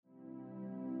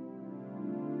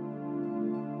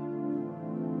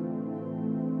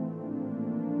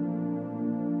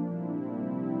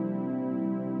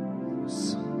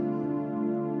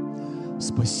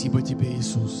Спасибо Тебе,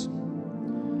 Иисус.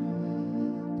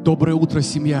 Доброе утро,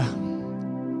 семья.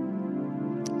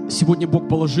 Сегодня Бог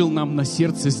положил нам на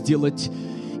сердце сделать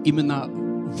именно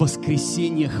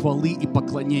воскресенье хвалы и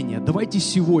поклонения. Давайте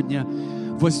сегодня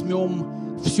возьмем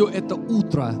все это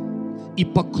утро и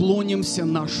поклонимся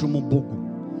нашему Богу.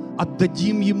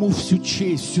 Отдадим Ему всю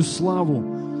честь, всю славу.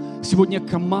 Сегодня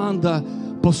команда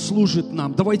послужит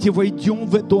нам. Давайте войдем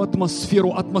в эту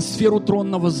атмосферу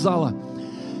тронного зала.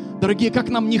 Дорогие, как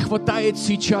нам не хватает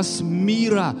сейчас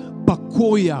мира,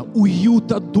 покоя,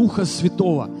 уюта Духа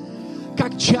Святого.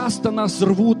 Как часто нас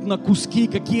рвут на куски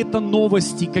какие-то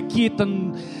новости, какие-то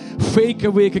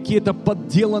фейковые, какие-то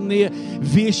подделанные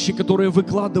вещи, которые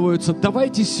выкладываются.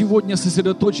 Давайте сегодня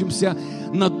сосредоточимся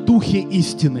на Духе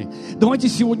истины. Давайте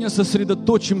сегодня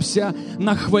сосредоточимся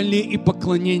на хвале и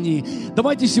поклонении.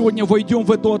 Давайте сегодня войдем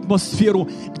в эту атмосферу,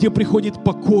 где приходит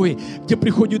покой, где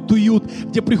приходит уют,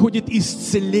 где приходит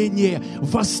исцеление,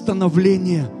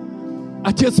 восстановление.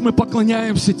 Отец, мы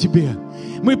поклоняемся Тебе.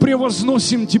 Мы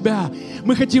превозносим Тебя.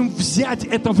 Мы хотим взять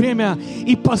это время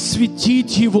и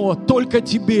посвятить его только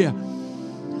Тебе.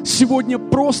 Сегодня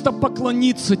просто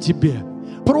поклониться Тебе.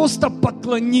 Просто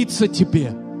поклониться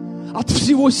Тебе. От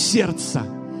всего сердца.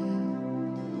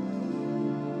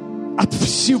 От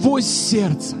всего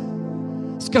сердца.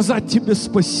 Сказать Тебе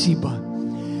спасибо.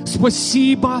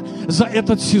 Спасибо за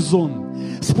этот сезон.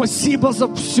 Спасибо за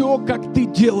все, как Ты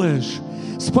делаешь.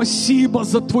 Спасибо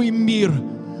за Твой мир,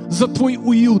 за Твой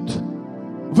уют.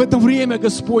 В это время,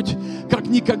 Господь, как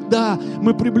никогда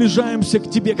мы приближаемся к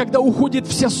Тебе, когда уходит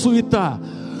вся суета,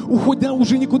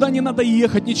 уже никуда не надо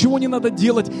ехать, ничего не надо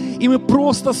делать, и мы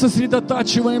просто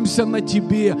сосредотачиваемся на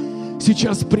Тебе.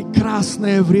 Сейчас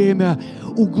прекрасное время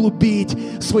углубить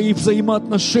свои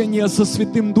взаимоотношения со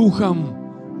Святым Духом.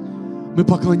 Мы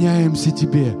поклоняемся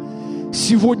Тебе.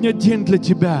 Сегодня день для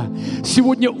Тебя,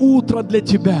 сегодня утро для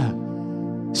Тебя.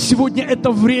 Сегодня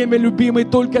это время, любимый,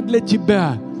 только для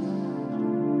Тебя.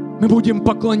 Мы будем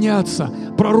поклоняться,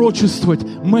 пророчествовать,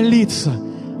 молиться.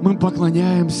 Мы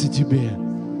поклоняемся Тебе.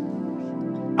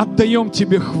 Отдаем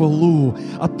Тебе хвалу,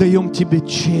 отдаем Тебе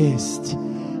честь.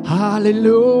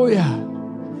 Аллилуйя!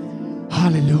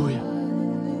 Аллилуйя!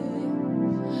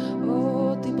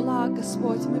 О, Ты благ,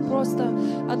 Господь. Мы просто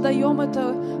отдаем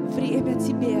это время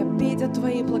Тебе, петь о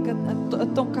Твоей о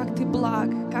том, как Ты благ,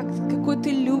 какой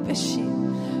Ты любящий.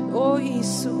 О,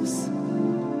 Иисус,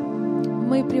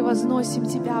 мы превозносим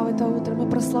Тебя в это утро, мы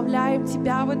прославляем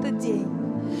Тебя в этот день,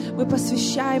 мы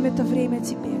посвящаем это время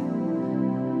Тебе.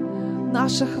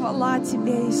 Наша хвала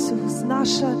Тебе, Иисус,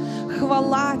 наша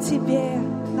хвала Тебе,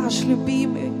 наш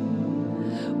любимый.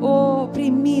 О,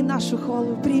 прими нашу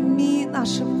хвалу, прими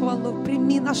нашу хвалу,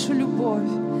 прими нашу любовь.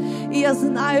 И я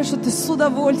знаю, что Ты с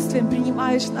удовольствием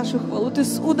принимаешь нашу хвалу, Ты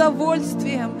с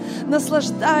удовольствием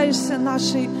наслаждаешься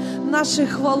нашей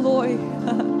хвалой.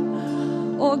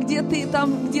 О, где Ты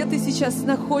там, где Ты сейчас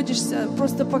находишься,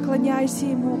 просто поклоняйся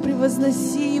Ему,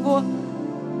 превозноси Его,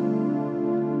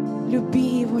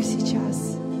 люби Его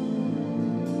сейчас.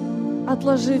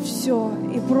 Отложи все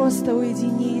и просто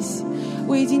уединись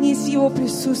в Его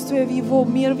присутствии, в Его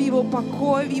мир, в Его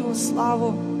покой, в Его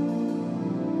славу.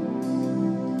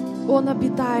 Он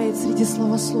обитает среди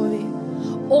славословий.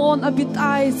 Он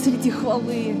обитает среди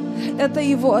хвалы. Это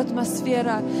Его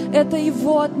атмосфера. Это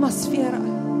Его атмосфера.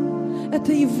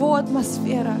 Это Его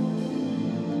атмосфера.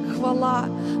 Хвала,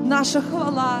 наша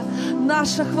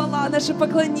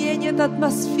поклонение — это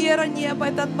атмосфера неба,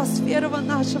 это атмосфера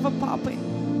нашего Папы.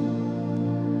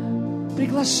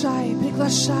 Приглашай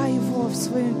Его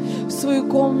в свою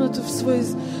комнату,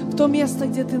 в то место,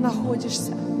 где ты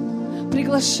находишься.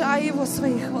 Приглашай Его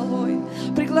своей хвалой.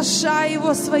 Приглашай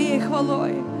Его своей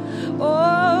хвалой.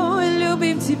 О, мы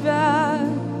любим Тебя.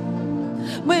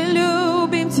 Мы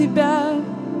любим Тебя.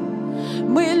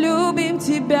 Мы любим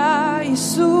Тебя,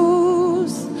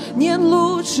 Иисус. Нет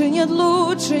лучше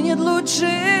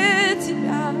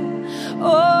Тебя.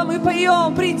 О, мы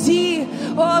поем, приди,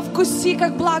 о, вкуси,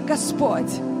 как благ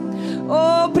Господь.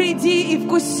 О, приди и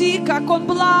вкуси, как Он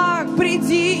благ.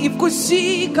 Приди и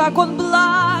вкуси, как Он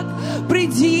благ.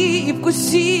 Приди и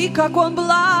вкуси, как Он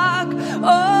благ.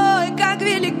 Ой, как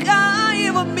велика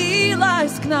Его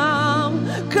милость к нам.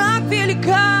 Как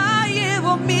велика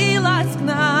Его милость к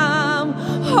нам.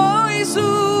 О, Иисус.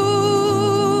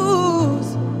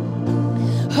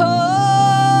 О,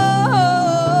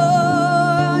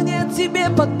 нет Тебе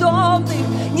подобных.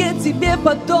 Нет Тебе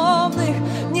подобных.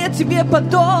 Нет Тебе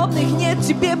подобных. Нет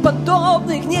Тебе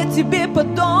подобных. Нет Тебе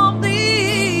подобных.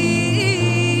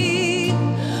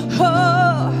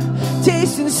 Oh,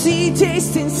 taste and see,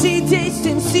 taste and see, taste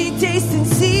and see, taste and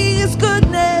see His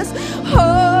goodness.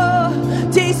 Oh,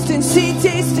 taste taste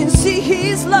and see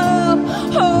His love.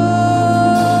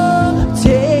 Oh,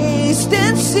 taste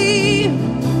and see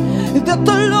that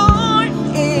the Lord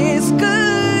is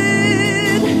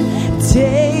good.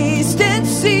 Taste and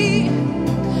see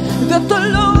that the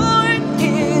Lord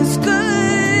is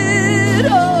good.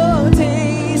 Oh,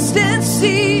 taste and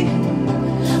see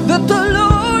that the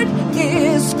Lord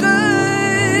is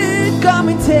good. Come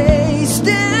and taste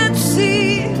and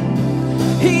see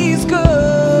He's good.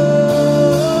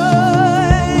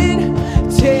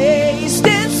 Taste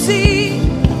and see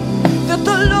that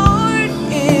the Lord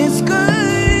is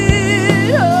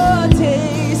good. Oh,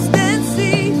 taste and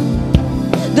see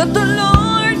that the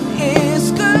Lord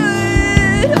is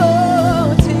good.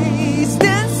 Oh, taste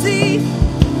and see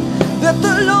that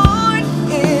the Lord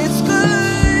is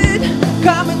good.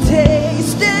 Come and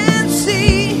taste and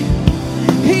see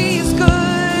He's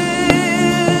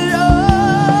good.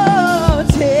 Oh,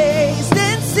 taste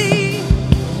and see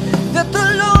that the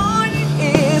Lord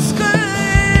is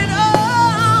good.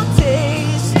 Oh,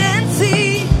 taste and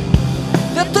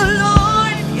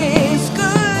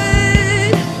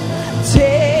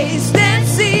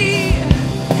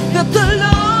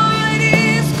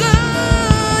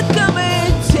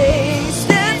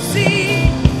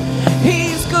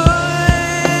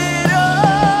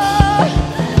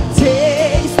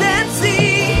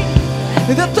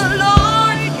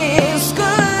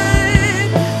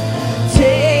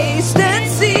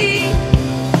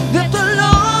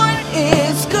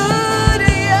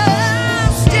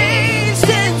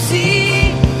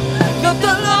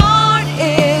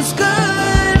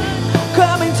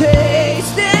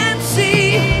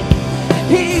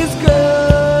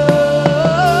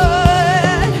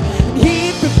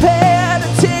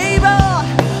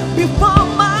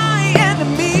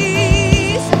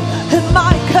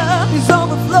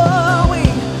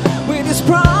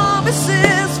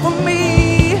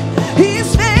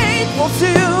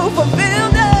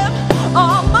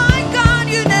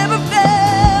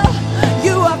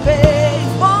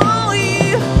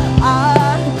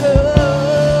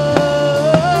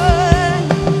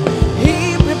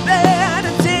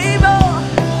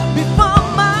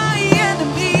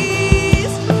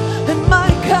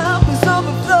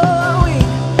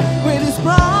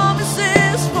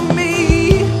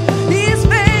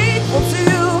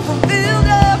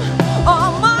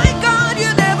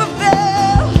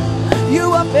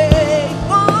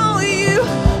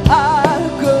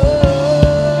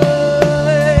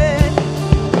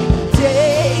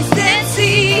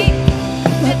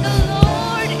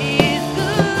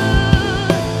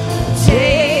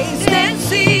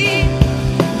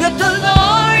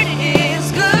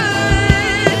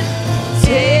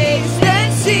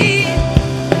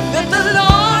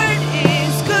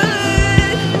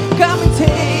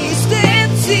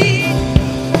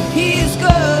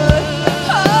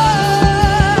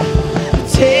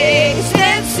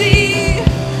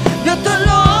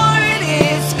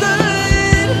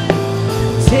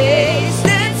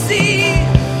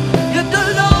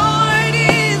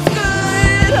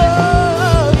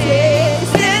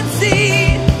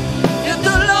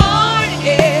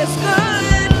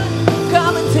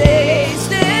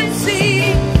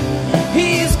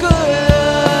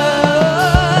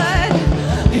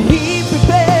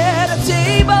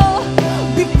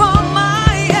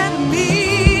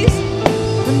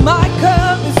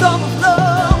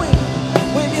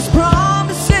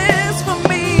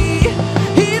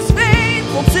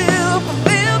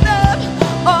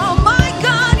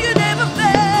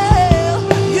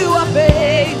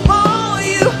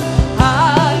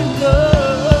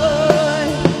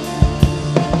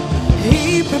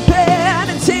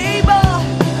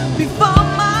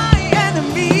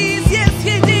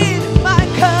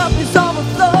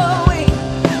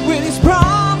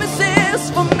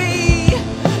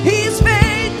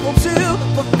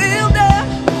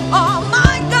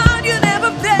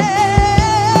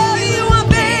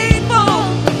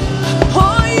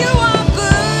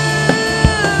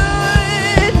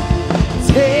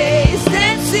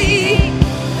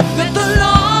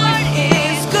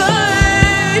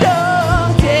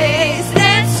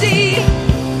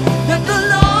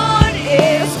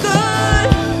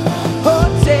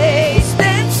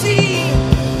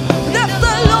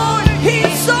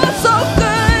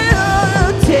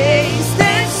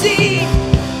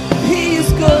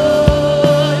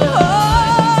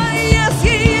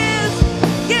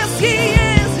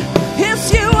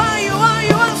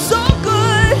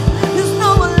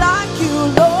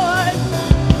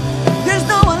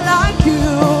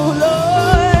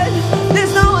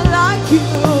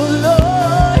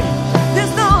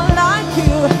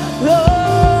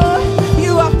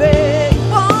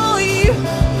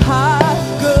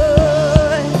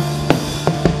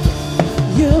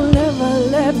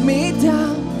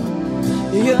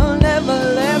You'll never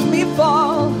let me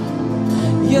fall.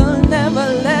 You'll never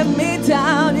let me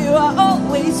down. You are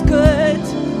always good.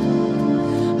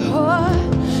 Oh,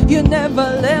 you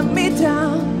never let me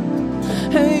down.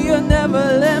 You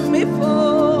never let me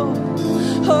fall.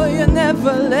 Oh, you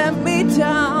never let me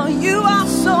down. You are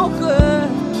so good.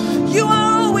 You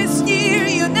are always near.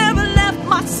 You never left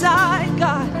my side,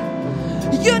 God.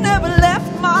 You never left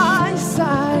my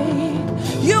side.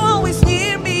 You're always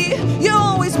near me. You're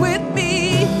always with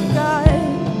me, God.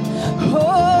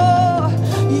 Oh,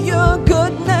 your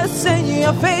goodness and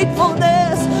your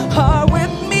faithfulness are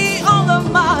with me all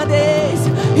of my days.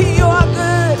 You are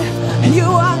good. You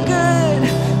are good.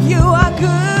 You are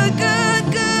good, good,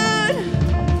 good.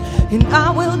 And I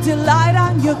will delight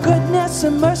on your goodness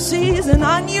and mercies and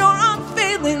on your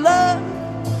unfailing love.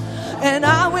 And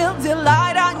I will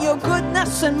delight on your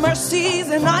goodness and mercies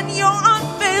and on your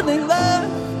unfailing love.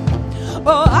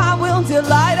 Oh, I will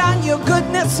delight on your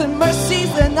goodness and mercies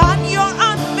and on your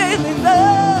unfailing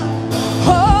love.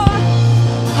 Oh,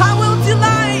 I will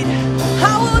delight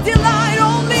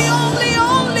only, only,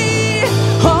 only.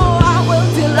 Oh, I will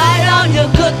delight on your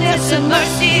goodness and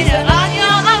mercies and on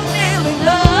your unfailing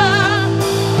love.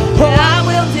 Oh, I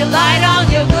will delight on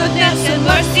your goodness and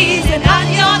mercies and on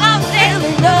your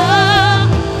unfailing love.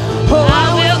 Oh,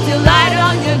 I will delight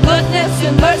on your goodness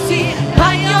and mercy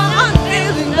on your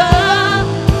unfailing love.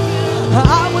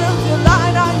 I will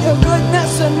delight on your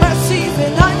goodness and mercies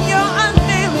and on your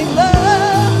unfailing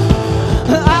love.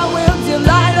 I will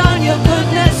delight on your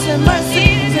goodness and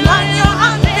mercies and on your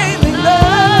unfailing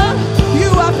love. You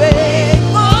are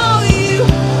faithful, you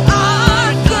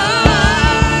are good.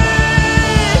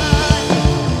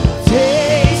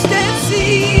 Taste and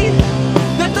see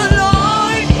that the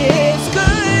Lord is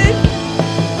good.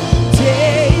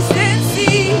 Taste and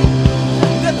see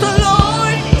that the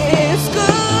Lord is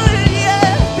good.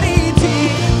 Yeah, приди,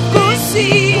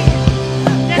 вкуси,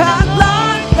 как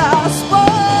благ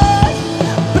Господь.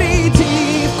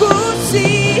 Приди,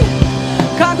 вкуси,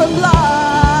 как Он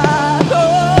благ. О,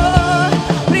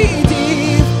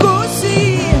 приди, вкуси,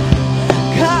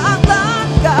 как благ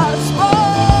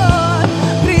Господь.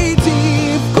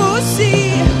 Приди, вкуси,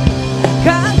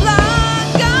 как благ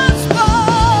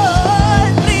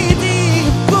Господь. Приди,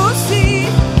 вкуси,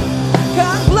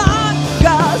 как благ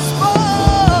Господь.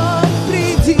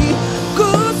 Приди,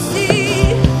 вкуси,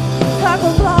 как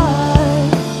Он благ.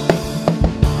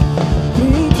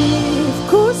 Приди,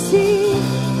 вкуси,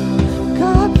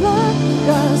 как благ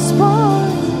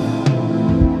Господь.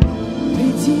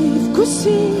 Приди,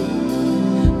 вкуси,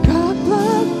 как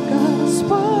благ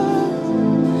Господь.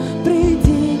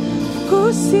 Приди,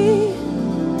 вкуси,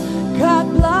 как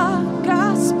благ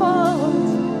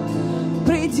Господь.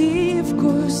 Приди,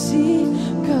 вкуси,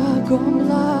 как Он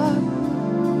благ.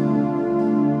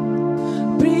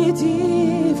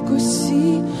 Приди, вкуси,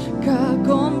 как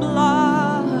Он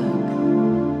благ.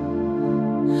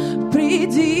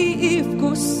 Приди и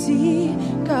вкуси,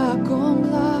 как Он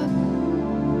благ.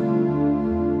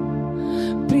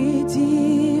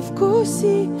 Приди,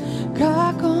 вкуси,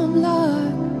 как Он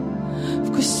благ.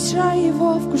 Вкушай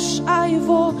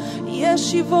Его,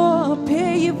 ешь Его,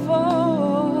 пей Его.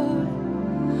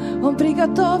 Он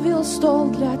приготовил стол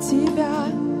для тебя.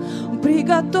 Он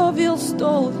приготовил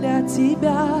стол для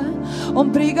тебя.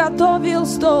 Он приготовил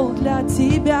стол для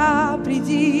тебя.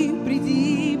 Приди,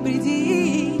 приди,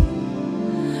 приди.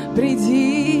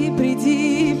 Приди,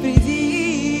 приди, приди.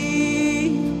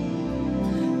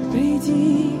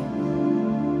 Приди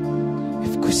и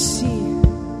вкуси,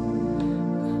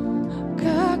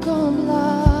 как Он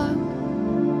благ.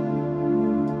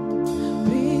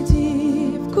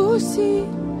 Приди, вкуси,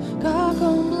 как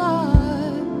Он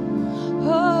благ.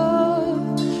 О,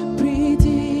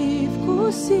 приди,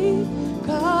 вкуси,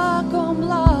 как Он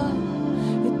благ.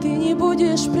 И ты не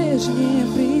будешь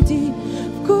прежним. Приди,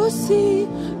 вкуси,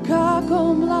 как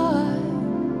Он благ.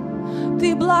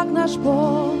 Ты благ наш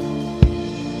Бог.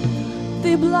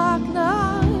 Ты благ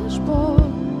наш Бог.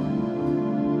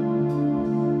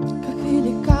 Как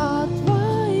велика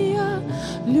Твоя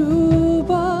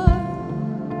любовь.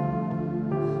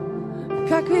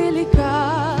 Как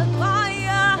велика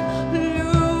Твоя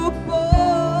любовь.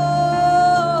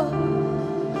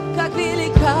 Как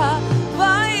велика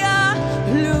Твоя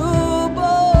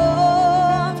любовь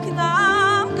к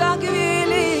нам. Как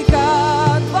велика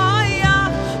Твоя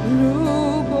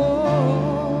любовь.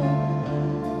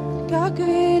 Как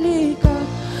велика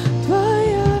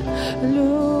Твоя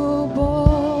любовь.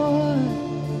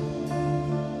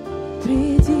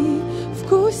 Приди,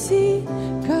 вкуси,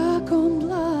 как Он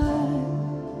благ.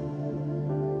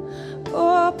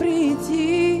 О,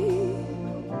 приди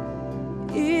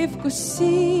и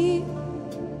вкуси.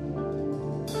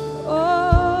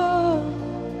 О,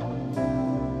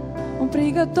 Он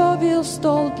приготовил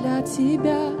стол для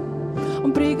тебя.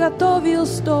 Он приготовил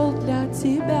стол для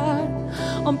тебя.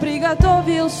 Он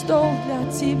приготовил стол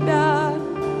для тебя.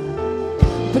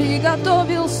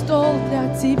 Приготовил стол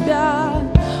для тебя.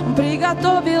 Он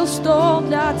приготовил стол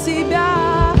для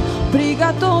тебя.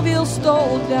 Приготовил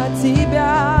стол для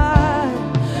тебя.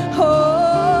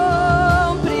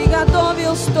 О, Он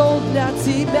приготовил стол для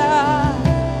тебя.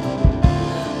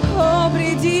 О,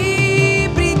 приди,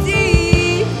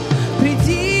 приди,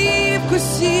 приди,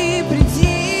 вкуси, приди.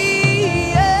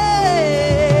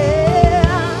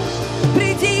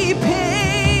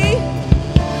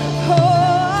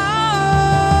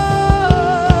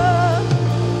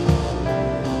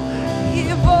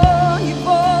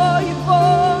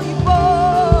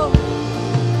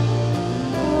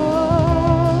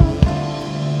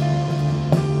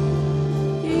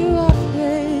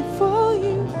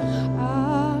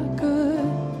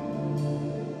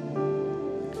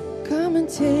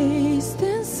 Taste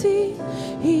and see,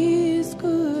 He is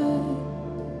good.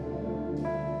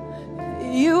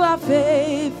 You are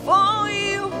faithful,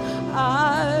 you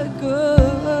are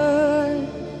good.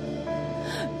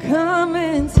 Come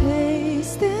and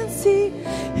taste and see,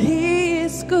 He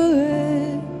is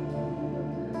good.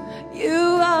 You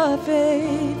are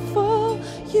faithful,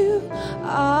 you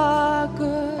are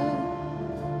good.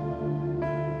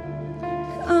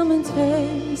 Come and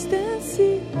taste and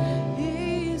see,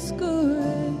 He is good.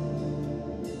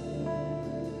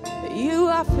 You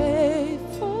are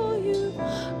faithful, you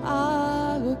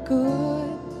are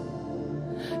good.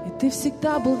 И Ты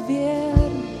всегда был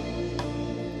верен,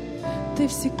 Ты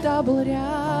всегда был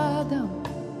рядом.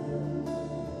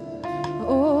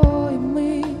 Ой,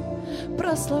 мы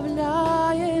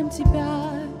прославляем Тебя,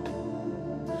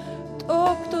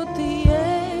 то, кто Ты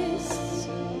есть,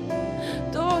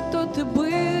 то, кто Ты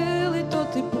был и то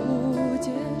Ты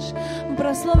будешь.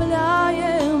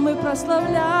 Прославляем, мы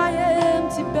прославляем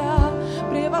Тебя,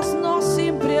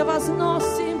 превозносим,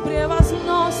 превозносим,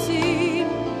 превозносим.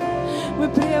 Мы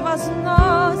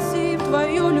превозносим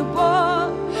Твою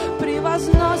любовь,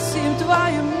 превозносим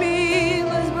Твою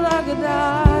милость,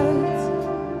 благодать.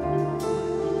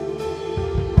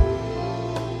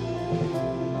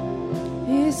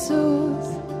 Иисус,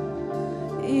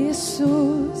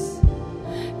 Иисус,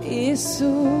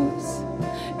 Иисус,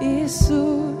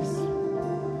 Иисус.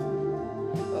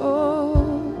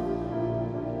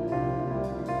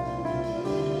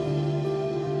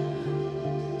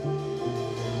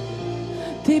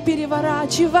 Ты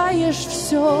переворачиваешь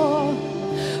все.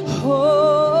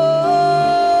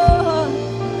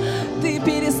 Ты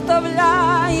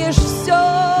переставляешь все.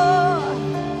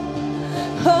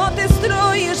 Ты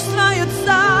строишь свое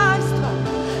царство.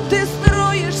 Ты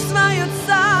строишь свое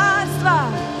царство.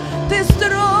 Ты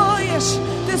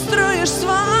строишь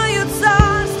свое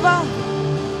царство.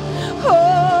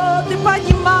 Ты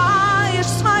поднимаешь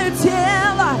свое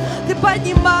тело. Ты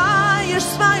поднимаешь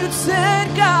свою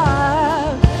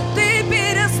церковь. Ты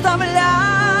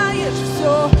переставляешь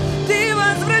все. Ты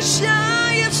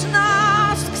возвращаешь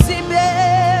нас к себе.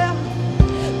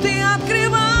 Ты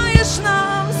открываешь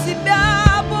нам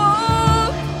себя,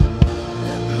 Бог.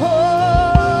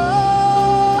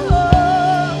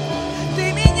 Ты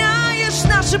меняешь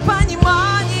наше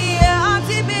понимание о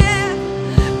Тебе.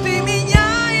 Ты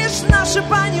меняешь наше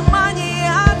понимание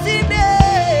о Тебе.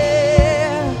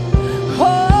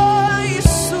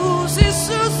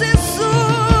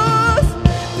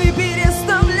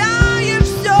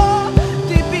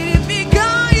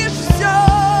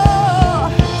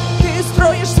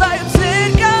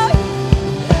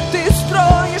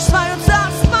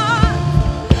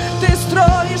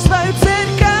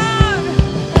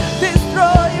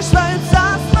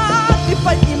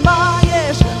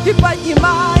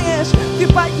 Ты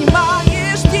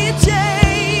поднимаешь детей.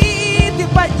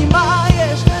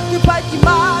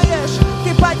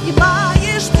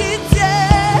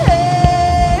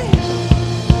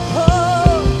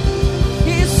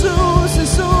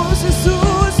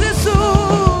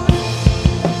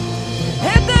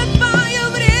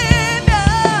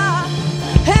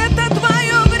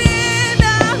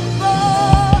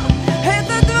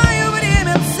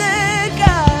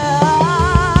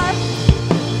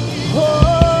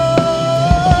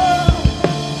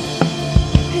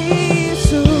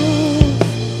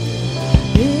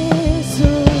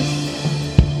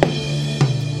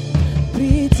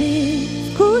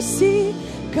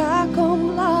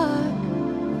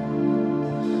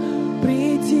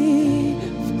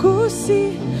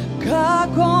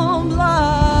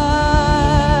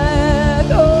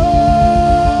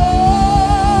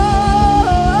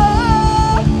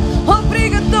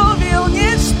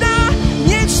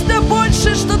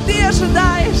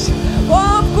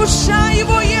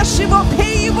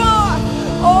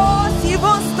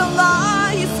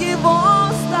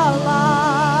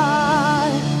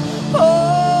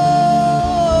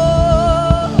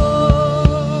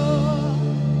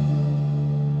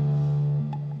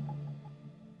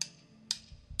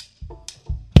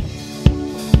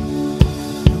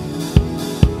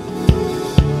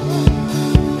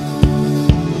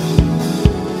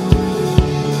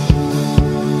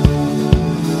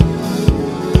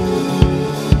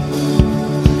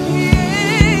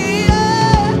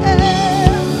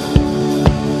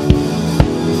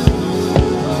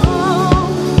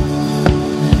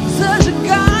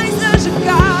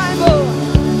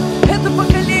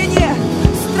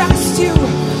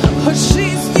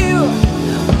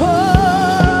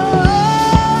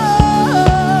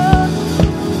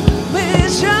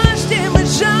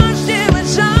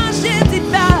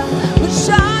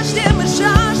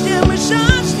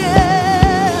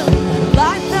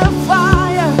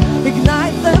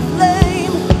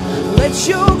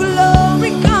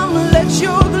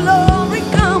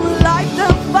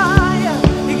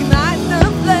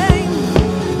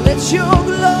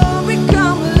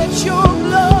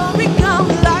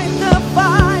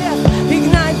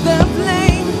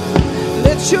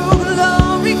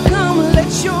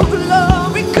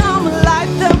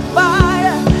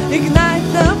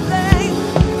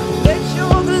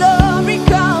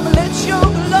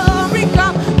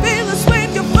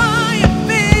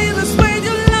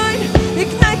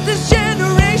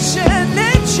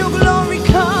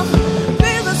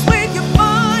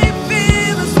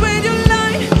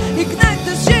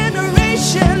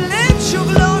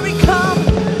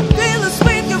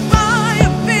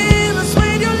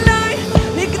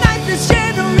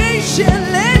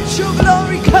 generation, let your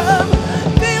glory come.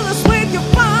 Fill us with your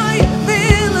fire,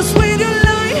 fill us with your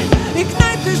light.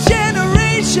 Ignite this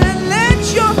generation,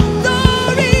 let your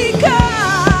glory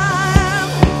come.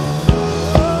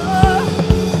 Oh,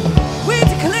 we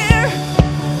declare,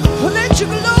 let your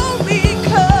glory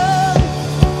come.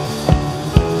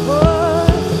 Oh,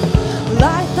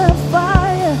 light the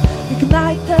fire,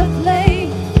 ignite the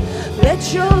flame.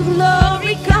 Let your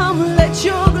glory come, let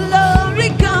your glory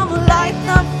come. Light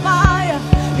the fire,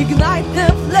 ignite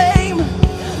the flame.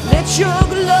 Let your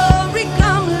glory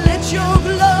come, let your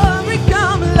glory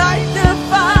come. Light the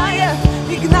fire,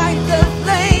 ignite the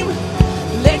flame.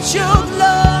 Let your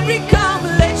glory come,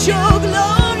 let your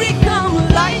glory come.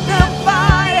 Light the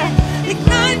fire,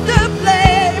 ignite the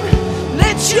flame.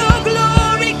 Let your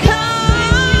glory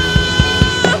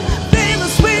come. Fill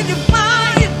us with your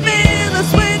fire, fill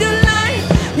us with your light.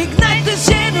 Ignite this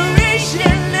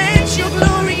generation, let your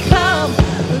glory come.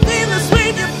 Fill us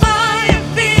with your fire,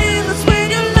 fill us with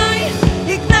your light.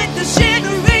 Ignite this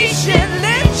generation,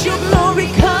 let your glory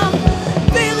come.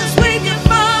 Fill us with your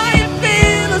fire,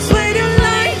 fill us with your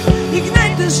light.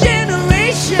 Ignite this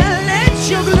generation, let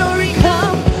your glory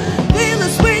come. Fill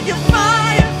us with your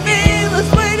fire, fill us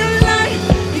with your light.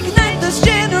 Ignite this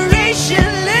generation,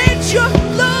 let your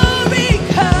glory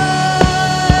come.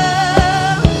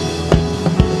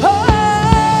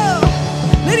 Oh,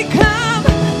 let it come,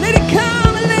 let it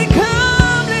come, let it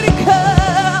come, let it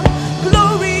come.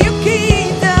 Glory, your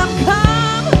kingdom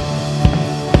come.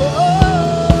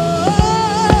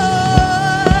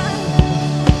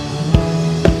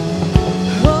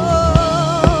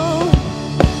 Oh,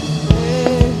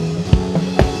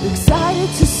 excited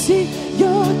to see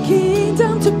your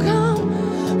kingdom to come.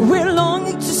 We're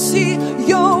longing to see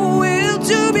your will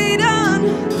to be done.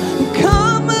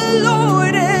 Come,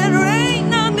 Lord, and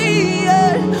reign on the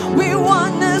earth. We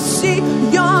want to see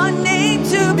your name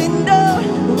to be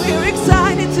known. We're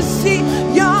excited to see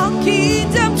your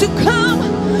kingdom to come.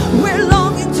 We're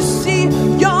longing to see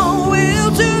your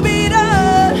will to be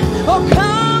done. Oh,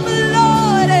 come,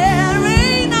 Lord, and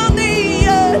reign on the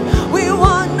earth. We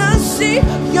want to see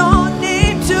your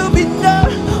name to be known.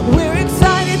 We're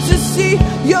excited to see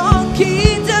your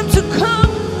kingdom to come.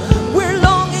 We're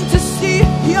longing to see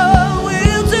your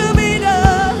will to be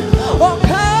done. Oh,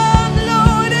 come,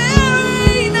 Lord, and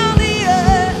reign on the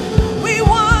earth. We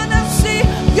want to see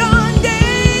your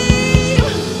name.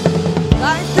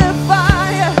 Light the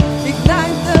fire,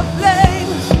 ignite the flame.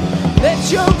 Let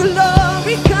your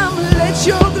glory come, let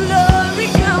your glory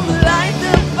come. Light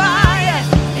the fire,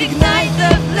 ignite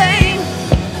the flame.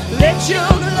 Let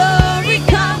your glory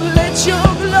come, let your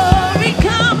glory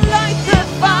come. Light the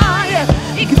fire,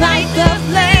 ignite the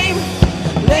flame.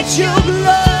 Let your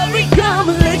glory come,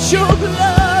 let your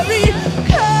glory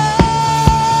come.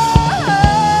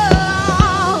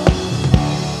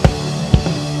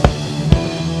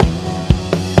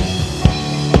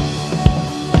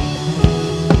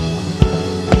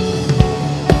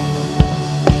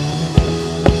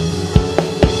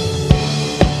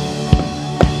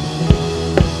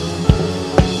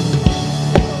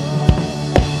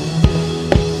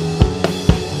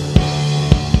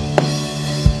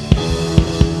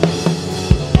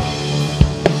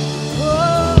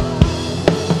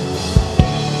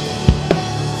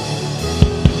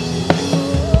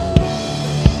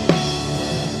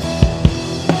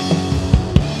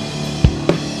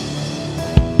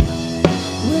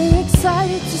 We're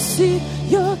excited to see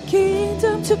your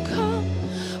kingdom to come.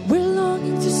 We're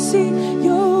longing to see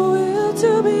your will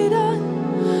to be done.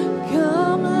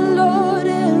 Come, Lord,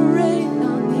 and reign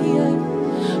on the earth.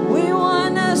 We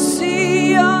want to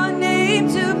see your name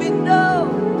to be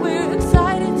known. We're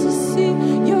excited to see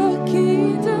your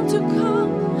kingdom to come.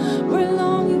 We're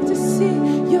longing to see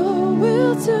your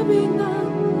will to be done.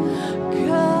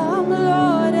 Come,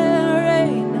 Lord, and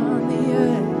reign on the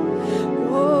earth.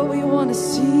 Oh, we want to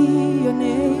see your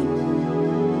name.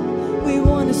 We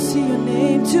want to see your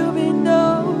name to be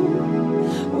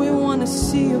known. We want to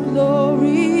see your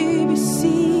glory be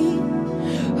seen.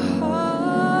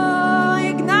 Oh,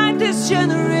 ignite this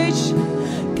generation.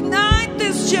 Ignite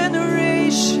this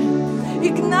generation.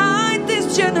 Ignite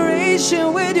this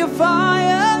generation with your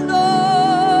fire,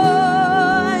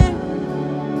 Lord.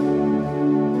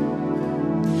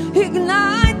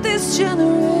 Ignite this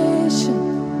generation.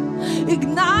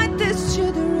 Ignite this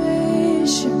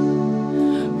generation.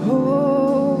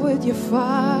 Oh, with your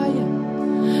fire,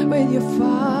 with your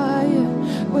fire,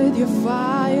 with your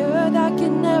fire that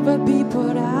can never be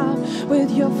put out.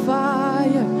 With your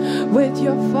fire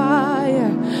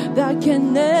that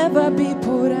can never be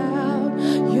put out.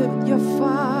 Your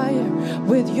fire,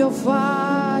 with your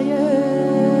fire.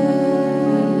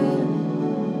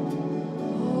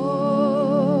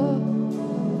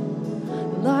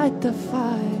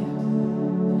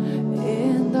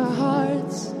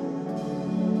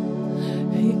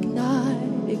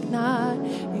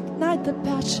 a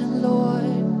passion, Lord.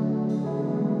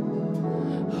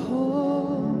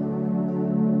 Oh,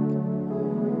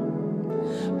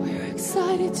 we're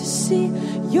excited to see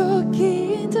your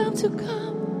kingdom to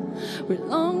come. We're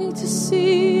longing to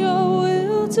see your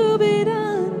will to be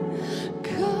done.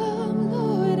 Come,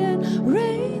 Lord, and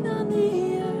reign on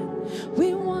the earth.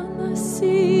 We want to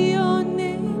see your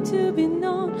name to be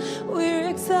known. We're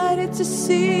excited to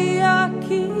see our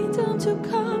kingdom to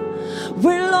come.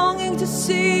 We're longing to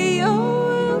see your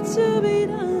will to be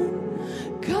done.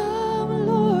 Come,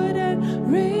 Lord, and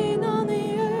reign on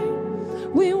the earth.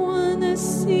 We want to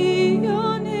see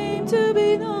your name to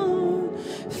be known.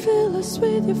 Fill us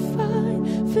with your fire,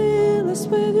 fill us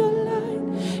with your light.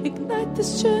 Ignite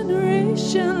this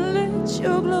generation, let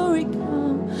your glory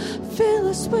come. Fill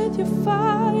us with your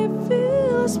fire,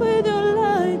 fill us with your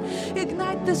light.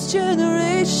 Ignite this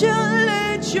generation,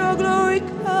 let your glory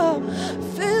come.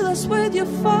 Fill us with your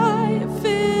fire,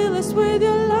 fill us with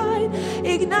your light.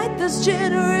 Ignite this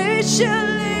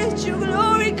generation, let your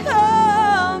glory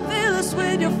come. Fill us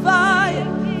with your fire,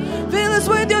 fill us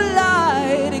with your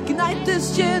light. Ignite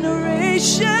this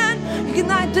generation,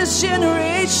 ignite this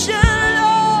generation,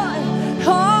 Lord.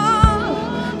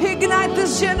 Oh, ignite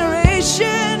this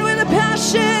generation with a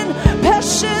passion,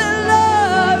 passion and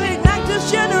love. Ignite this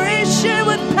generation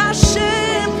with passion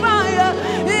and fire.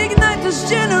 Ignite this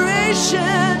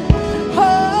generation. Oh,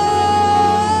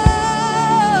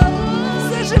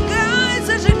 зажигай,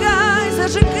 зажигай,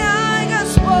 зажигай,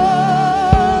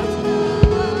 Господь.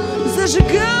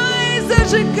 Зажигай,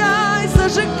 зажигай,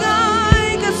 зажигай,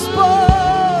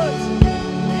 Господь.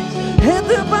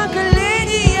 Это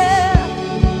поколение.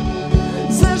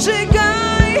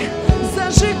 Зажигай,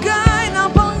 зажигай,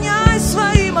 наполняй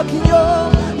своим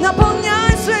огнем,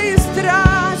 наполняй своей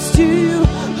страстью.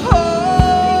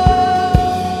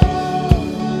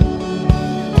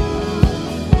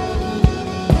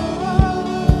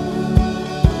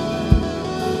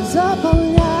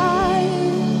 Заполняй,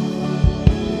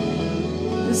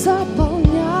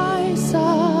 заполняй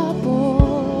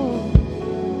собой.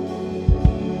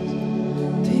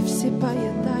 Ты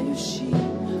всепоедающий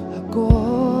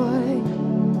огонь.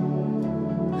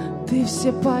 Ты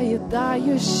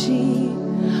всепоедающий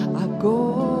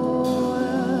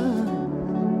огонь.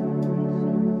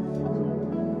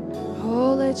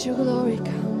 Oh, let your glory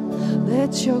come.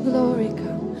 Let your glory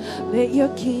come. Let your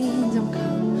kingdom come.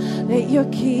 Let your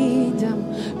kingdom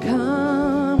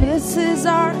come. This is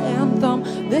our anthem.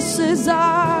 This is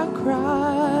our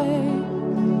cry.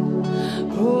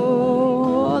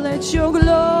 Oh, let your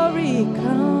glory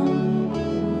come.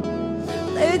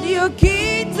 Let your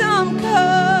kingdom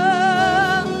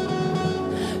come.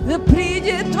 Да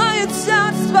придет Твое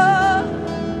царство.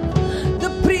 Да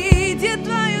придет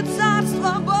Твое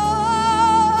царство, Бог.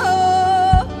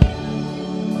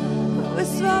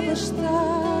 Высвобождай.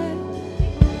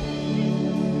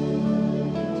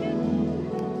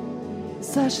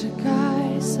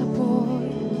 Зажигай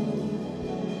собой,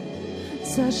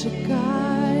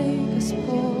 зажигай,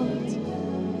 Господь,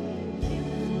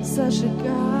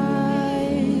 зажигай,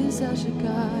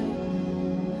 зажигай,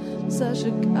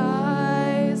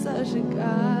 зажигай,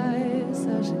 зажигай,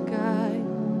 зажигай,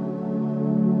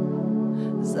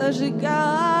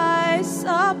 зажигай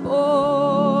собой.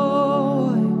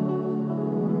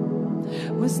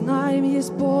 Мы знаем,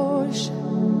 есть больше.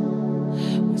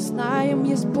 Мы знаем,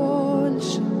 есть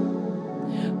больше.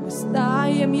 Мы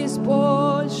знаем, есть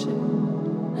больше.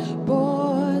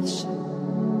 Больше.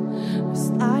 Мы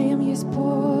знаем, есть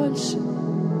больше.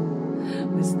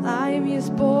 Мы знаем,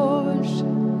 есть больше.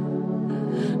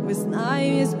 Мы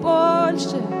знаем, есть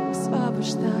больше.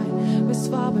 Высвобождай,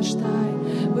 высвобождай,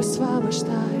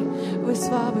 высвобождай,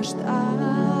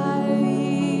 высвобождай.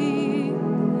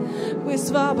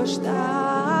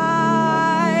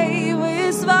 Высвобождай,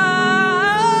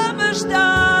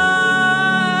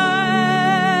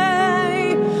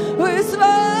 высвобождай,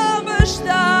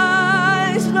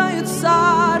 высвобождай свое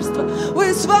царство,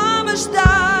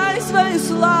 высвобождай свою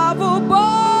славу,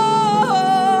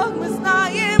 Бог. Мы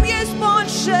знаем, есть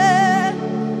больше,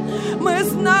 мы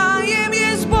знаем,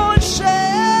 есть больше,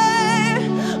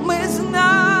 мы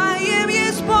знаем,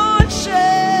 есть больше,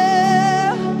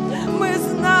 мы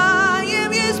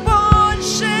знаем, есть больше.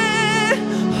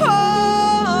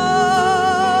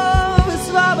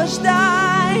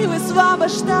 Высвобождай,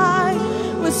 высвобождай,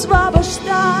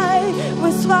 высвобождай,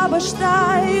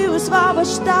 высвобождай,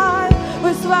 высвобождай,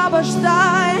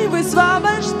 высвобождай,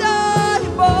 высвобождай,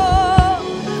 Бог.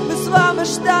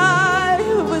 Высвобождай,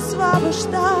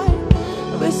 высвобождай,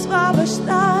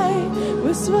 высвобождай,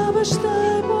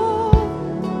 высвобождай, Бог.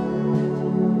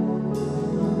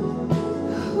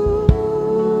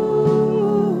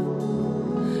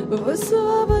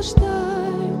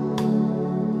 Высвобождай,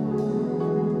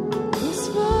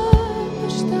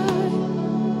 высвобождай.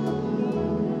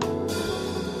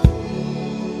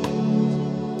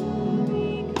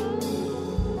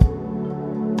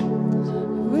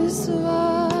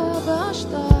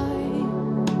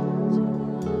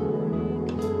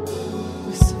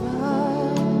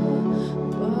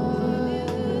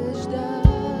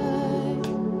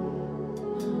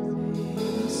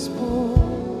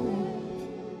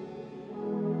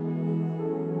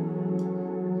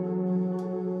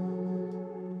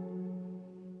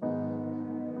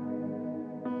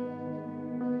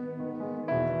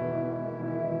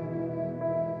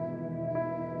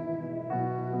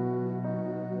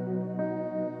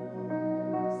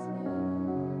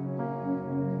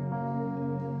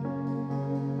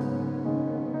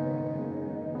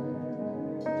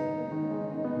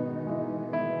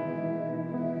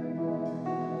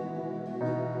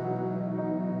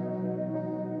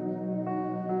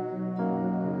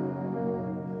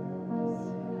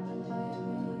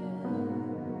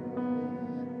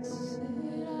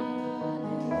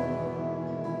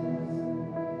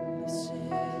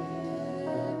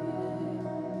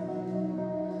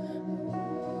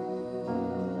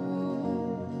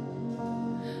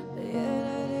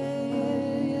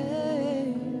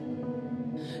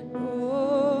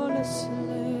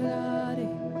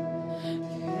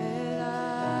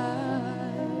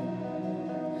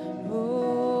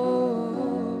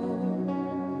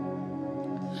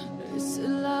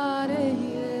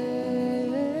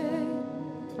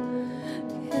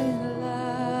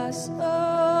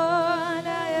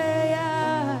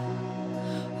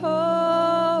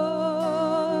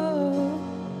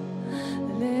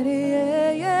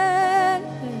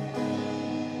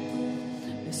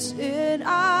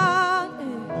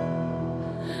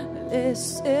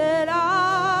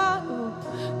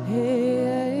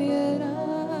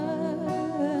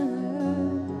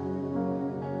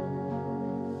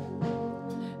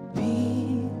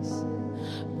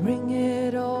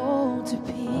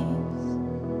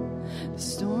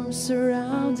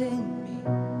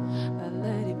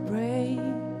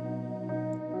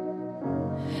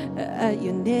 At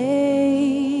your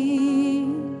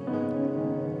name,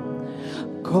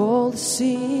 call the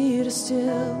sea to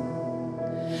still,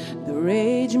 the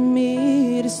rage in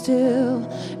me to still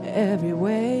every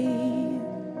wave.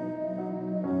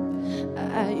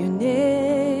 At your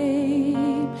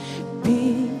name,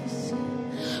 peace,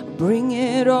 bring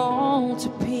it all to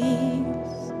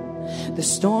peace. The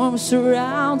storm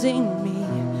surrounding me,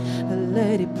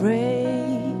 let it break.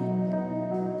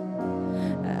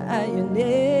 At your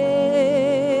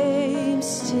name,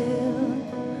 still,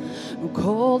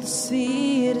 call the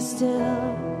sea to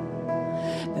still,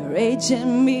 the rage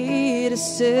in me to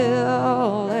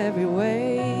still every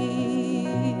wave.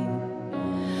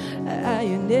 At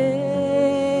your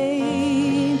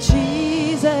name,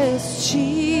 Jesus,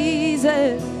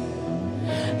 Jesus,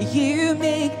 you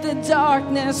make the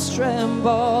darkness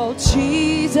tremble.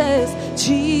 Jesus,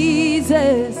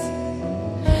 Jesus,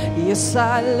 you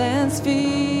silence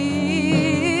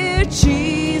fear.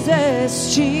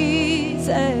 Jesus,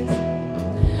 Jesus,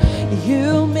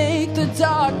 you make the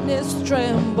darkness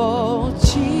tremble.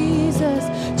 Jesus,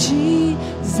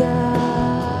 Jesus,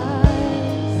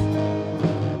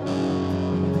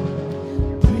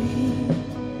 breathe,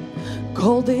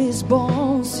 call these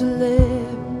bones to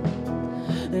live,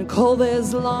 and call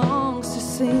these lungs to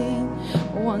sing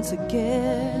once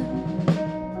again.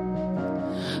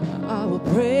 I will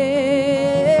praise,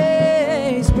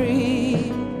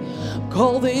 breathe,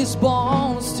 call these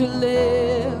bones to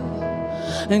live,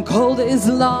 and call these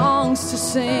lungs to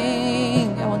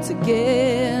sing once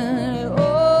again.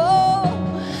 Oh,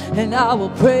 and I will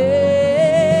praise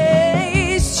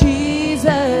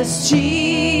Jesus,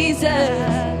 Jesus,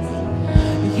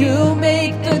 you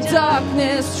make the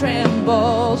darkness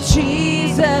tremble.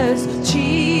 Jesus,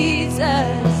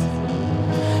 Jesus,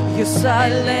 you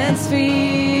silence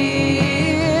fear.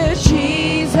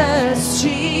 Jesus,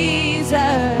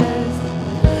 Jesus,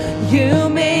 you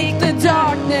make the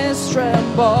darkness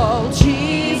tremble.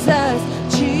 Jesus,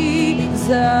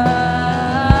 Jesus,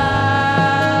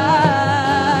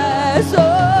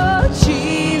 oh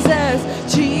Jesus,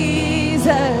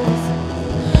 Jesus,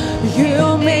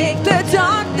 you make the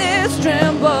darkness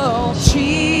tremble.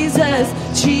 Jesus,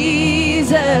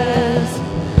 Jesus,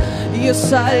 you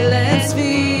silence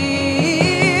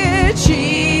fear.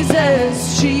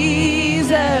 Jesus,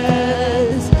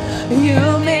 Jesus,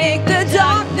 you make the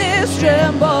darkness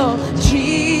tremble.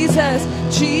 Jesus,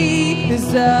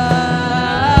 Jesus.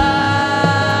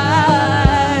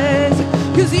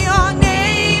 'Cause your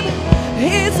name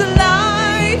is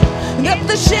light,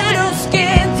 the shadows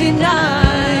can't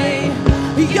deny.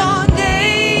 Your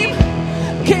name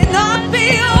cannot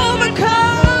be overcome.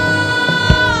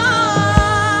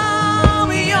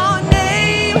 Your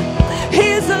name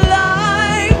is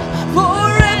alive,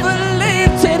 forever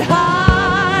lifted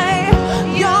high.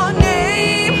 Your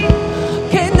name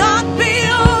cannot be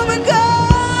overcome.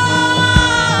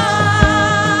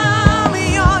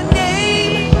 Your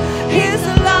name is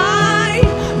alive,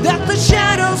 that the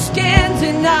shadows can't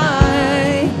deny.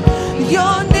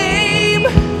 Your name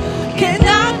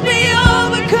cannot be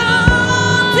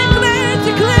overcome. Declare,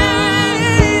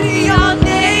 declare. Your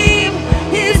name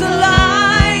is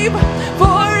alive,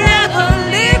 forever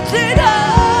lifted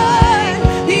high.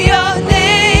 Your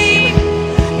name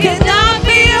cannot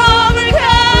be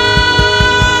overcome.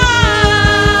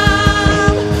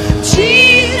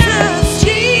 Jesus,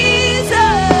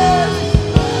 Jesus,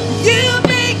 you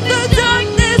make the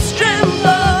darkness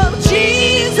tremble.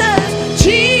 Jesus,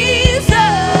 Jesus,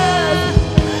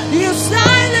 you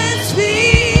silence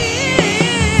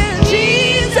fear.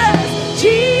 Jesus,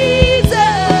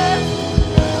 Jesus,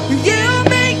 you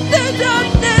make the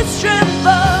darkness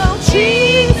tremble.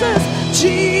 Jesus,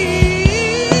 Jesus.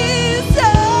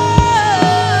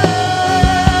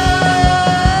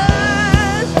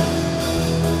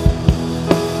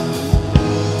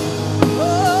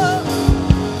 Oh.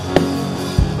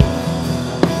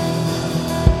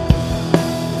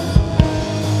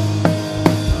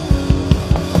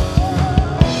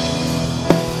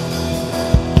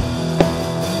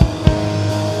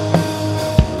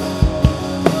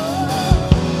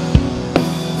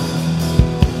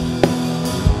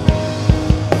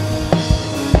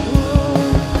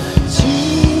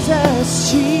 Jesus,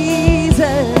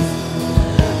 Jesus,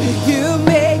 you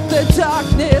make the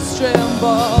darkness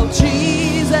tremble.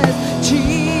 Jesus,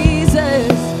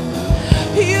 Jesus,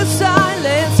 you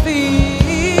silence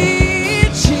fear.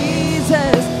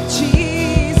 Jesus,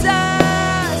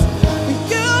 Jesus,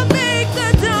 you make the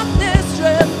darkness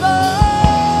tremble.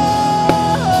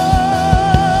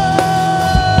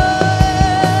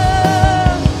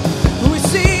 We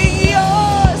sing,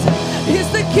 yours is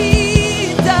the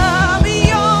kingdom,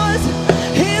 yours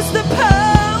is the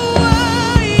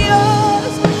power,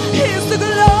 yours is the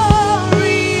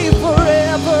glory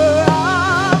forever.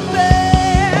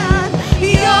 Amen.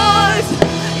 Yours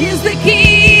is the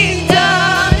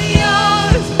kingdom,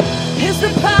 yours is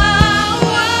the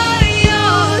power,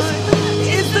 yours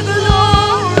is the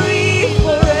glory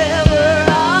forever.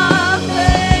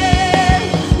 Amen.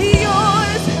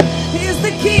 Yours is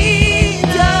the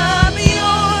kingdom,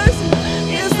 yours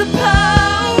is the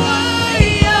power,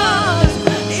 yours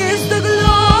is the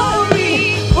glory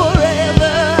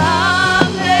forever.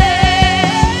 Amen.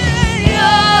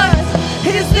 Yours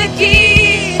is the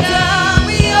kingdom,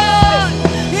 yours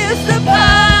is the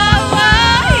power,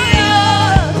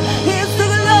 yours is the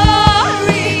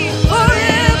glory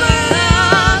forever.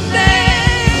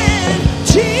 Amen.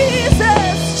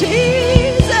 Jesus,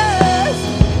 Jesus,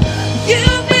 you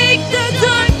make the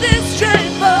darkness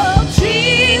tremble.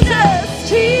 Jesus,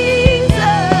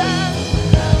 Jesus,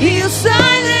 you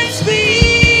silence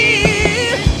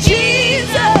fear.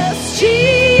 Jesus,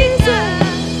 Jesus,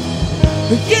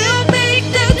 you make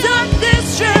the darkness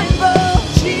tremble.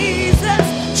 Jesus,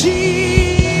 Jesus.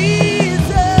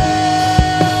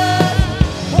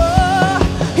 Oh,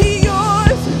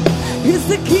 yours is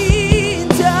the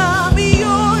kingdom,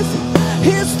 yours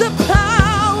is the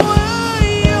power,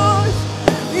 yours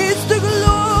is the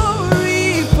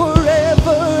glory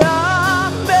forever.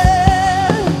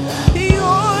 Amen.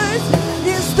 Yours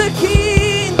is the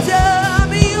kingdom,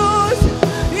 yours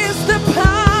is the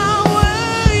power,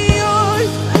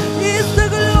 yours is the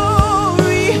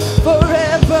glory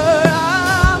forever.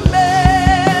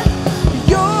 Amen.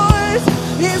 Yours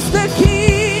is the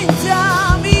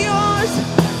kingdom, yours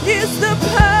is the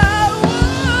power,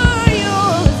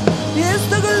 yours is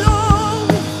the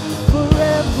glory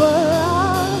forever.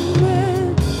 Amen.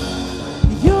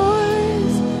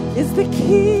 Yours is the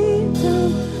kingdom,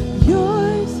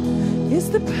 yours is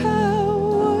the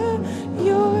power,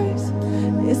 yours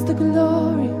is the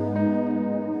glory.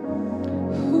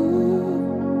 Ooh.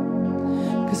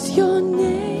 'Cause your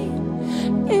name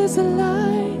is a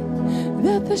light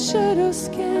that the shadows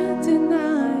can't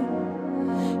deny.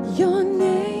 Your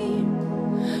name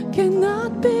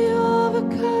cannot be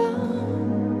overcome.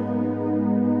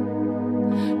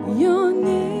 Your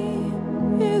name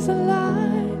is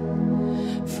alive,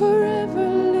 forever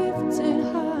lifted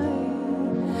high.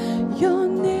 Your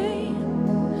name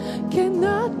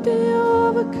cannot be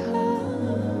overcome.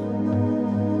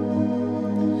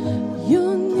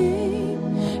 Your name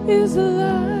is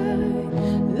alive,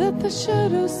 that The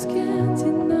shadows can't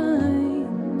deny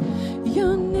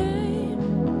your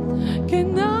name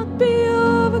cannot be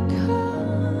overcome.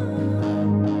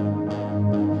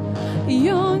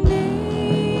 Your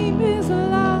name is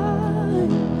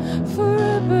alive,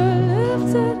 forever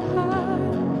lifted high.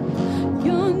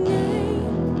 Your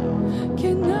name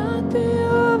cannot be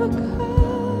overcome.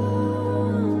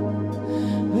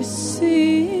 We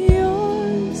see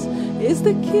yours is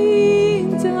the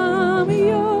kingdom,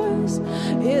 yours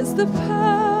is the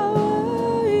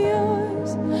power,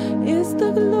 yours is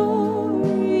the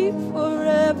glory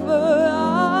forever.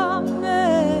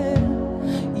 Amen.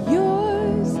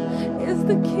 Yours is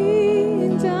the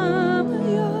kingdom,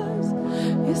 yours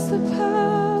is the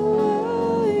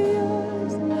power,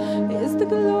 yours is the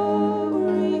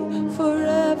glory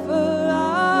forever.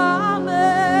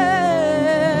 Amen.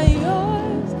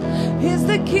 Yours is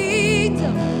the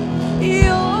kingdom,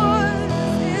 yours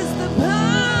is the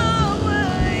power,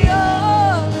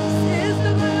 yours is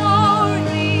the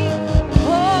glory.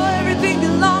 Oh, everything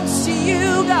belongs to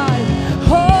you, God.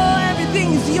 Oh, everything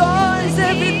is yours,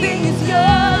 everything is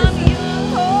yours.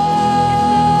 Oh,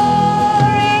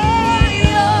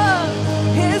 yours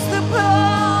is the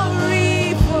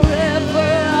glory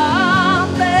forever.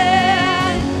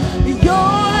 Amen.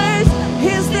 Yours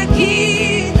is the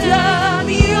kingdom,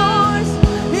 yours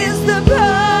is the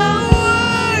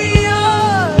power,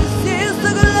 yours is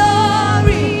the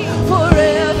glory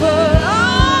forever.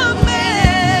 Amen.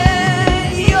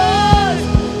 Yours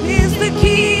is the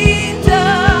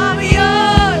kingdom,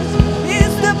 yours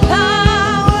is the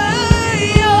power,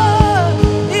 yours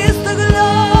is the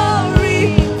glory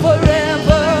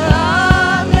forever.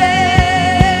 Amen.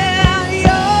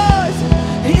 Yours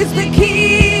is the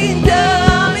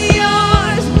kingdom,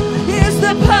 yours is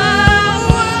the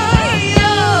power,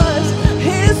 yours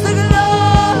is the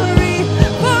glory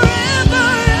forever.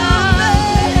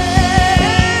 Amen.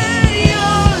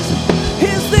 Yours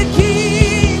is the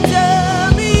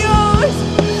kingdom, yours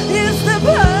is the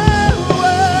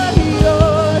power,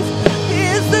 yours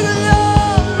is the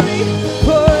glory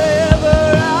forever.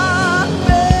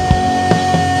 Amen.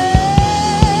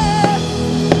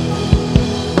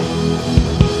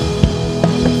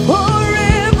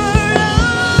 Forever.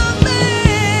 Amen.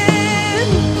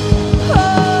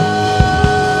 Oh,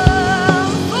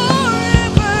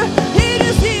 forever. It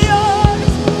is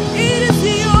yours. It is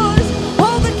yours.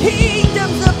 All the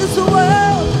kingdoms of this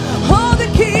world, all the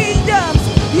kingdoms.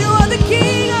 You are the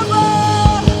King of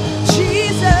all.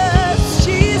 Jesus,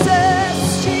 Jesus,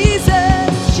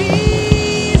 Jesus,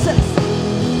 Jesus.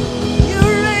 You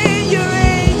reign, you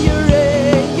reign, you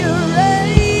reign, you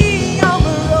reign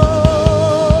over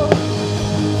all.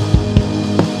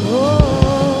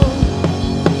 Oh,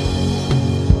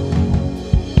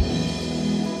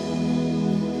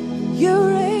 you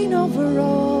reign over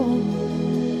all.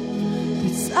 Ты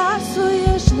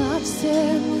царствуешь над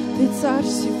всем, ты царь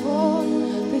всего,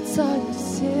 ты царь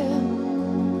всем.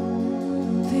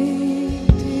 Ты,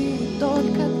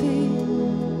 только ты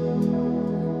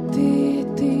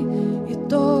и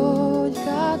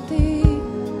только ты.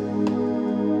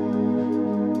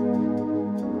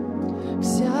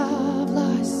 Вся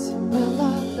власть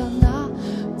была дана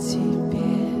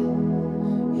тебе,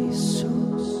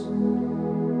 Иисус.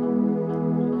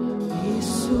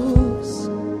 Иисус,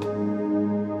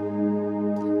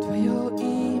 Твое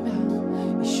имя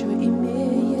еще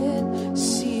имеет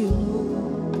силу.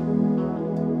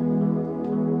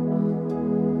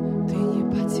 Ты не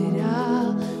потерял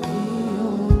ее.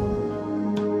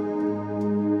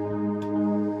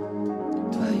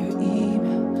 Твое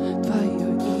имя, Твое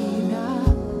имя,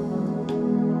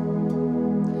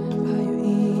 Твое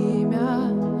имя,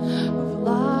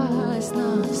 власть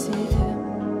над всем.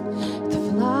 Это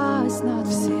власть над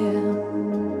всем.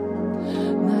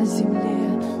 На земле,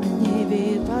 на небе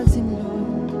и под землей.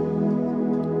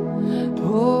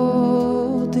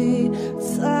 О, ты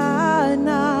царь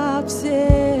над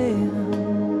всем.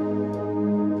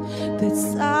 Ты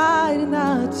царь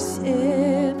над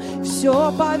всем.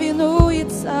 Все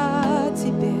повинуется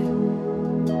тебе.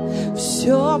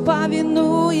 Все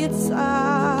повинуется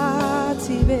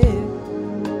тебе.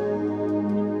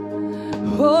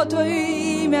 О,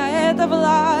 Твое имя — это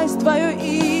власть, Твое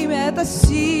имя — это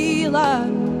сила.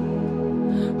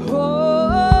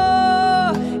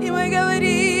 О, и мы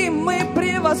говорим, мы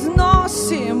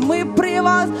превозносим, мы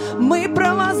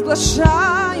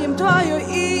провозглашаем Твое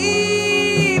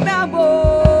имя,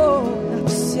 Бог, над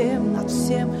всем, над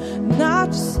всем,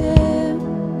 над всем.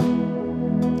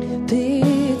 Ты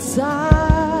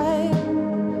царь,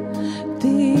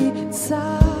 ты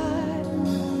царь,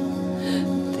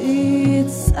 ты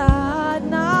царь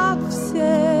над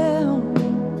всем.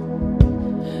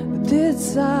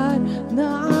 царь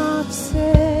над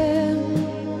всем.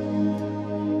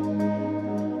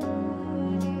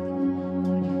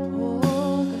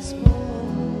 О, Господь,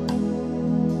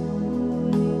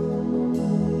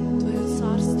 Твое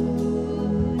царство,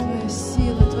 Твоя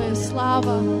сила, Твоя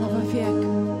слава на вовек.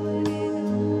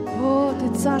 О, Ты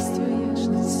царствуешь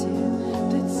над всем,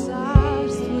 Ты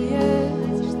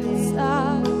царствуешь, Ты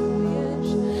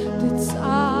царствуешь, Ты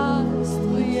царствуешь.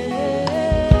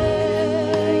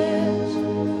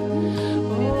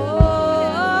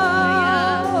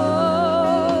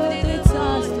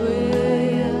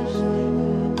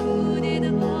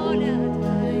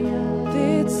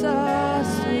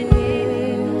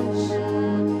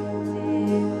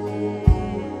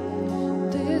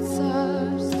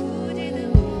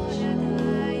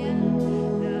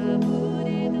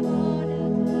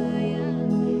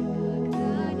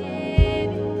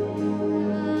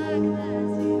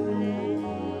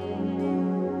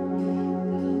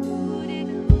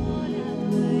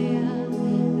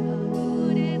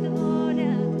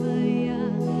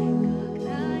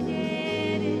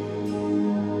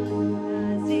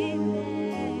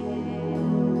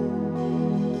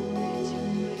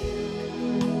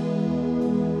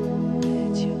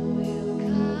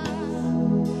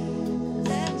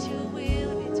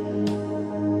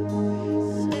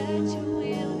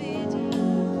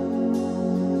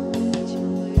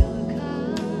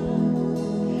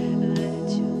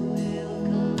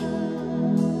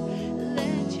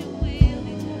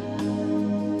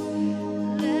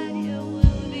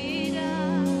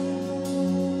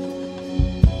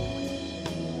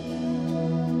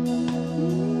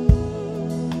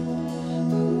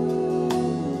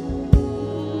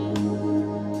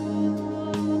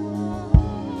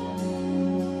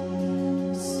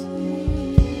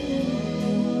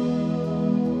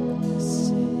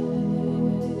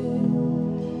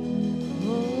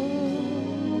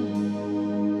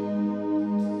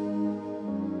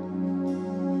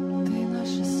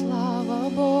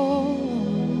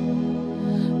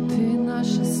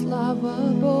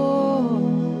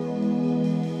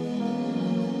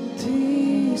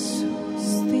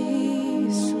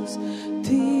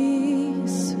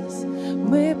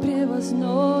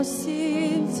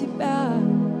 Возносим Тебя,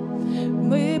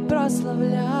 мы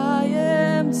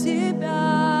прославляем Тебя,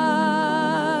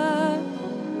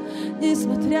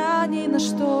 несмотря ни на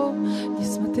что,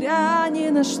 несмотря ни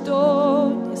на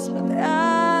что,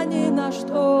 несмотря ни на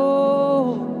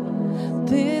что.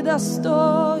 Ты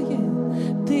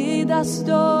достоин, Ты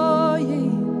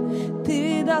достоин,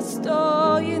 Ты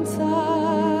достоин,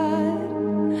 Царь,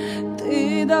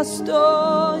 Ты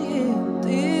достоин,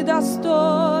 Ты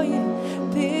достоин,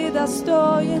 Ты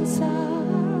достоин, Царь.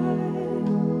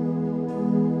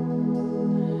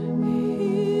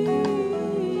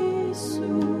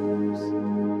 Иисус.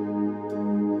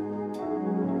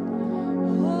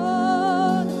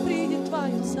 О, да придет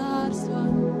Твое царство,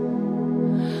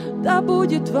 да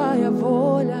будет Твоя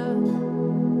воля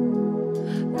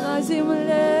на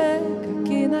земле, как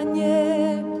и на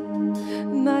небе,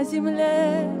 на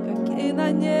земле, как и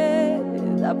на небе.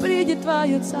 Да придет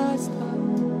Твое царство,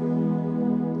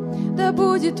 да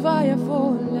будет Твоя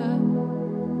воля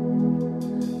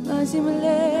на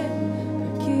земле,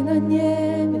 как и на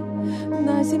небе,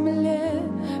 на земле,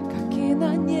 как и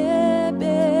на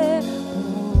небе.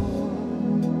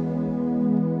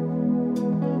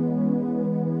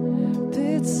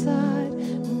 Ты царь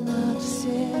над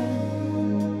всем,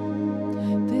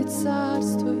 Ты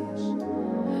царствуешь,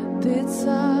 Ты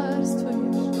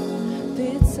царствуешь,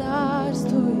 Ты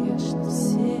царствуешь над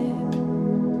всем.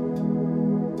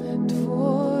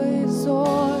 Твой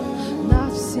взор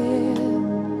над всем.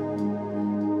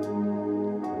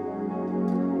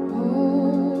 О,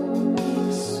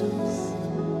 Иисус,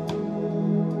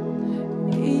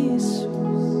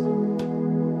 Иисус,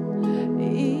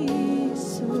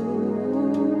 Иисус.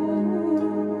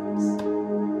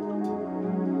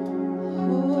 О,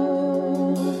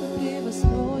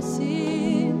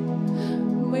 превозносим,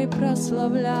 мы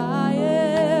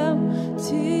прославляем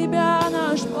Тебя,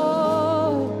 наш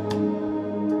Бог.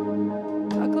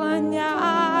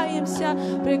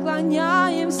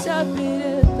 Преклоняемся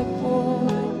перед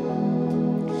Тобой,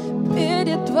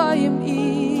 перед Твоим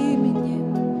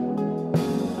именем.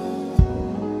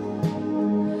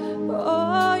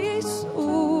 О,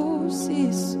 Иисус,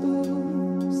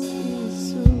 Иисус,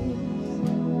 Иисус.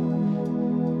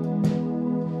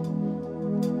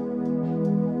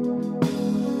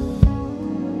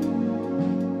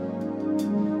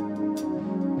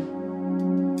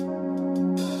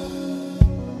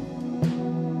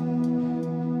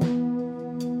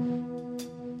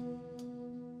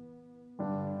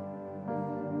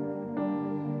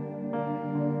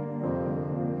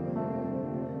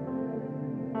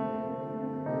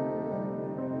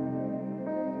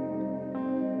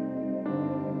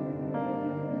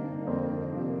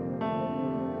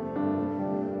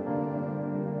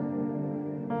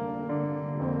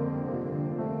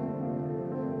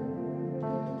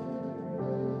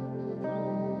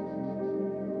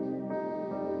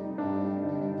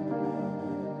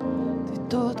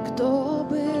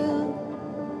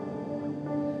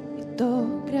 кто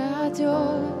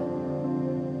грядет,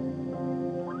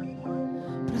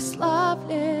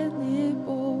 прославленный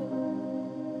Бог,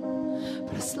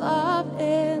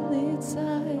 прославленный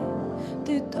Царь,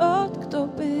 Ты тот, кто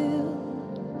был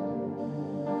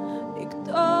и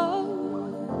кто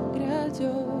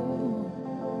грядет,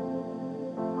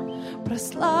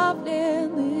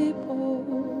 прославленный Бог,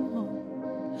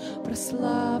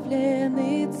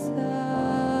 прославленный Царь.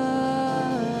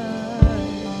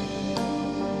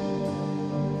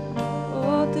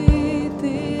 О, Ты,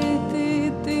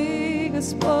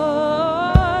 Господь.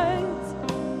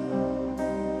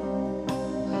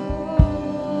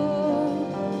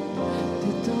 Ты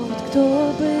тот, кто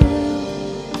был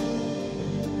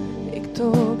и кто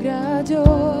грядет,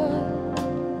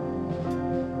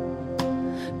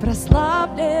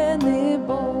 прославленный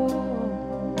Бог,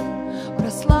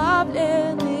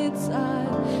 прославленный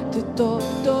Царь. Ты тот,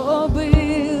 кто был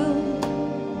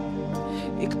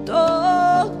и кто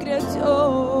грядет,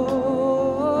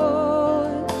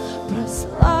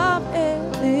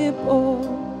 прославленный Бог,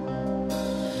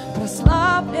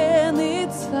 прославленный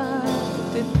Царь.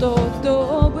 Ты тот, кто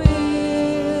был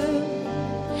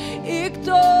и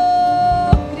кто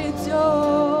грядет,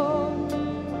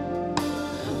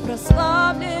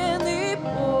 прославленный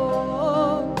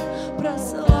Бог,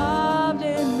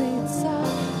 прославленный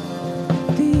Царь.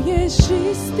 Ты есть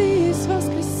жизнь, Ты есть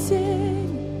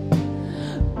воскресенье,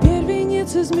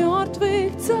 первенец из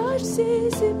мертвых, Царь всей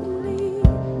земли.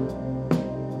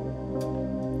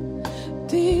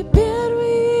 Ты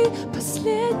первый и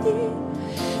последний,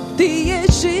 Ты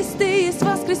есть жизнь, Ты есть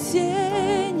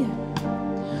воскресенье,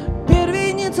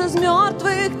 первенец из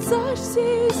мертвых, Царь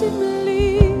всей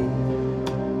земли.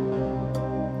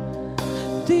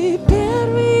 Ты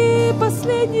первый и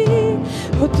последний,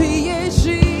 о, Ты есть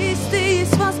жизнь, Ты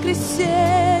есть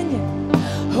воскресенье,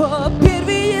 о,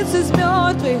 первенец из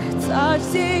мертвых, Царь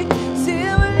всей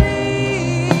земли.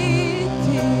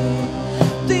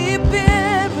 Ты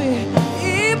первый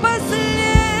и последний,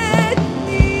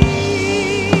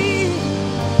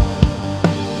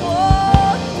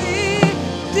 о, Ты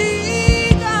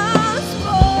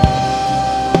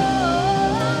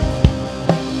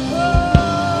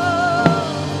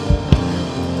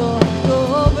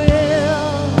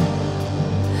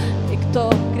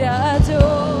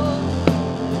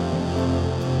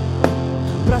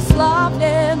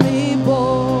прославленный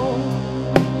Бог,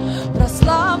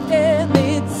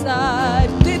 прославленный Царь.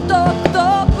 Ты тот,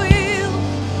 кто был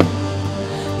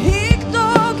и кто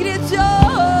грядет,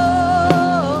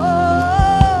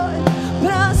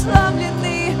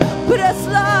 прославленный,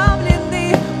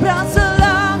 прославленный,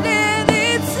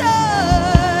 прославленный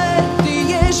Царь. Ты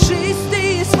есть жизнь, Ты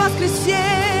есть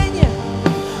воскресенье,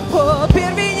 о,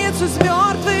 первенец из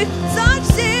мертвых, Царь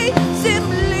всей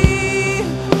земли.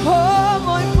 О,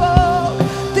 мой Бог,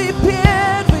 Ты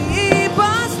первый и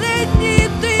последний,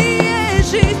 Ты есть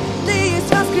жизнь, Ты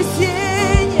есть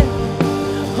воскресенье,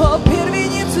 о,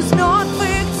 первенец из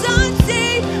мертвых, Царь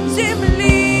всей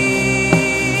земли.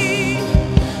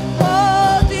 О,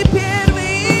 Ты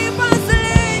первый и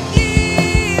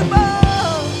последний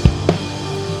Бог.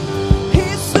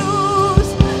 Иисус,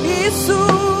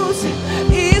 Иисус,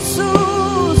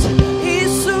 Иисус,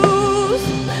 Иисус,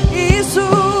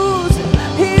 Иисус,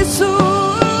 Иисус,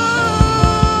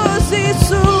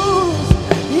 Иисус,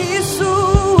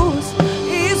 Иисус,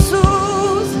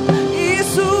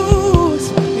 Иисус,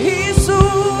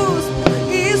 Иисус,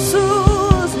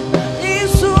 Иисус,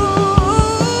 Иисус.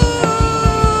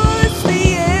 Ты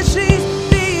есть жизнь,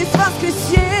 Ты есть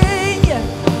воскресенье,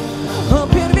 о,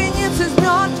 первенец из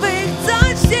мертвых,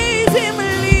 Царь всей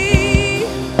земли.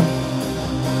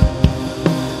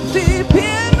 Ты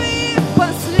первый и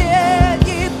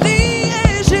последний, Ты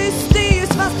есть жизнь, Ты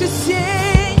есть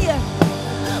воскресенье,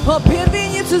 о,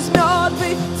 первенец из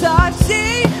мертвых, Царь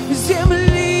всей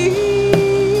земли.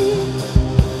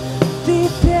 Ты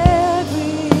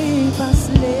первый и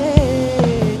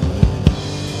последний,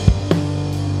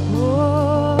 о,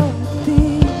 Ты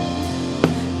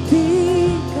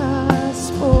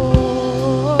Господь,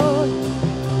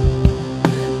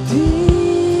 Ты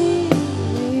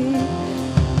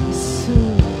Иисус.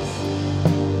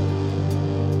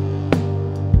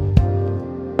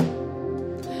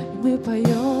 Мы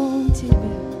поем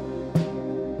Тебе,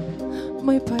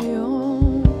 мы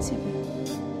поем Тебе.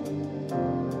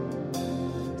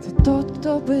 Ты тот,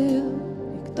 кто был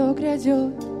и кто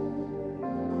грядет.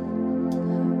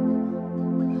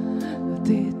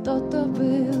 Ты тот, кто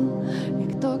был и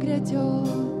кто грядет.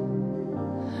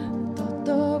 Тот,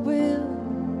 кто был,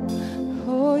 о,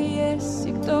 есть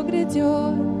и кто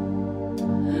грядет.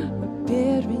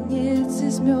 Первенец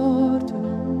из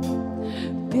мертвых,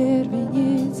 первый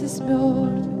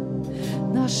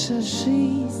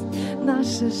жизнь,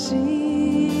 наша жизнь.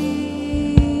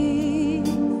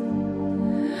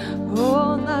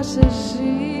 О, наша жизнь.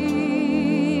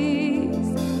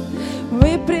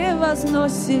 Мы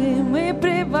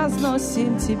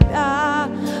превозносим Тебя.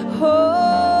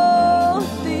 О,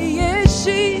 Ты есть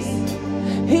жизнь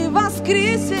и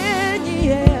воскресение.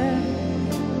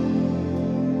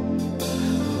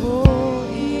 О,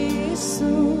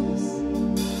 Иисус,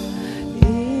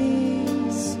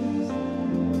 Иисус,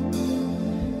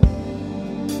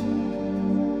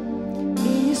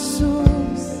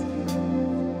 Иисус,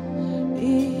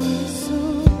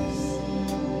 Иисус,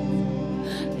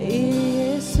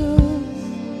 Иисус.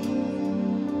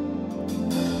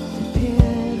 Ты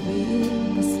первый и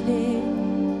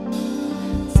последний,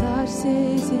 царь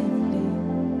всей земли.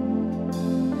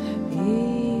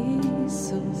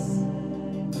 Иисус,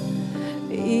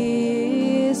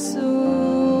 Иисус.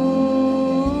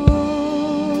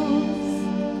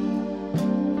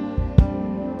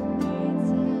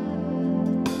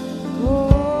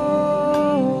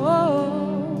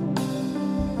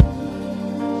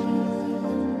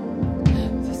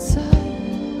 Ты царь,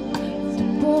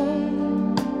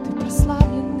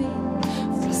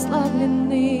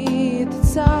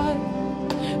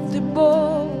 ты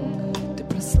Бог, ты прославленный, прославленный. Ты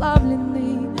царь, ты Бог, ты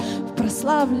прославленный,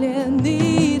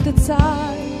 прославленный. Ты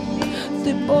царь,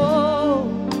 ты Бог,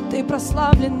 ты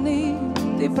прославленный,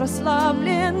 ты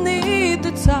прославленный.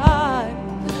 Ты царь,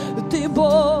 ты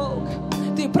Бог,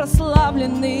 ты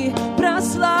прославленный,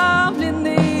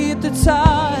 прославленный. Ты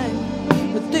царь,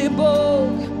 ты Бог,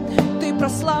 ты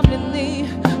прославленный,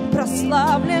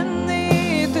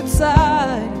 прославленный. Ты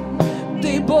царь,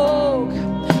 ты Бог,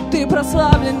 ты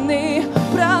прославленный,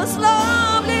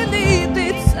 прославленный.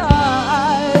 Ты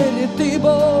царь, ты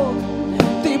Бог,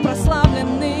 ты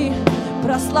прославленный,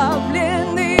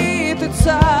 прославленный. Ты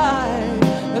царь,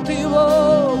 ты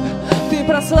Бог, ты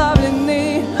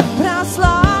прославленный,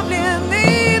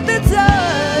 прославленный. Ты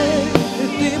царь,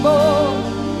 ты Бог,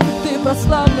 ты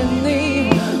прославленный,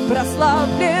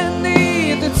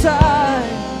 прославленный. Ты царь,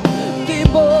 ты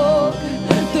Бог,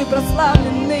 ты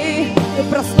прославленный,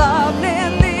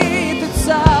 прославленный. Ты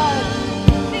царь,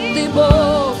 ты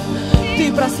Бог, ты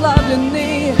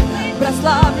прославленный,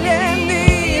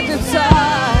 прославленный. Ты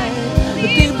царь,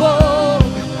 ты Бог,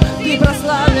 ты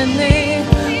прославленный,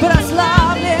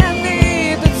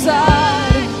 прославленный. Ты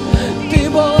царь, ты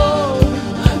Бог,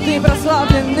 ты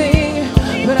прославленный,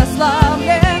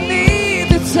 прославленный.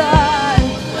 Ты царь,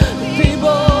 ты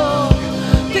Бог,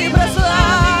 ты прославленный.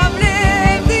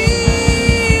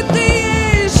 Ты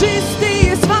есть жизнь, ты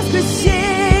есть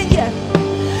воскресенье.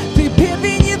 Ты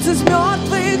первенец из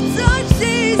мертвых, царь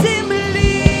всей земли.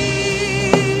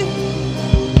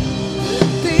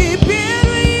 Ты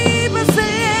первый и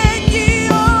последний.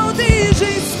 О, ты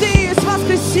жизнь, ты есть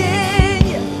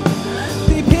воскресенье.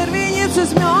 Ты первенец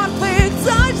из мертвых,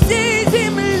 царь всей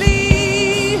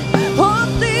земли. О,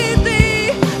 ты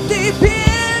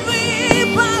первый и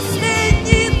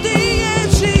последний. Ты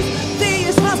есть жизнь, ты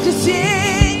есть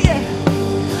воскресенье.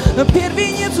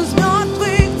 Первенец из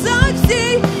мертвых, царь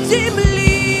всей земли.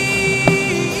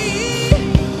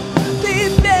 Ты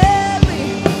первый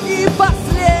и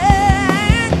последний.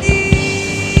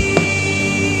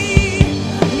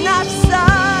 Наш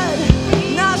царь,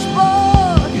 наш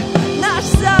Бог, наш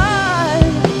царь.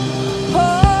 О,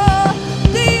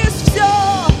 ты есть все,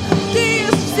 ты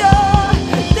есть все,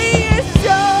 ты есть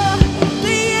все, ты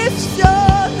есть все,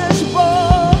 наш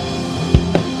Бог.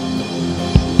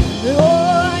 О,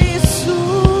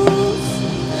 Иисус,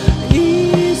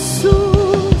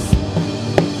 Иисус,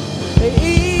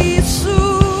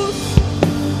 Иисус,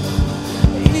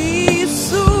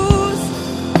 Иисус.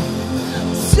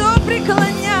 Все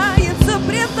преклоняется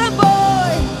пред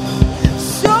тобой,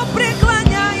 все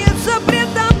преклоняется пред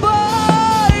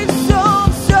тобой,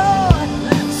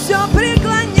 все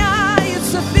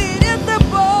преклоняется перед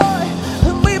тобой.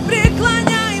 Мы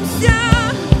преклоняемся,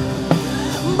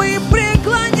 мы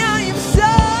преклоняемся,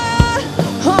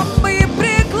 о, мы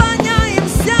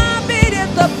преклоняемся перед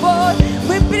тобой,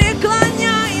 мы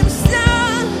преклоняемся,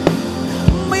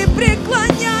 мы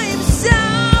преклоняемся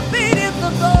перед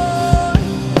тобой.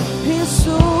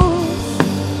 Иисус,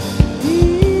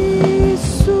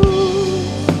 Иисус.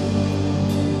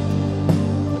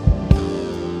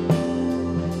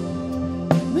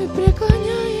 Мы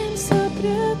преклоняемся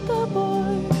пред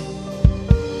тобой.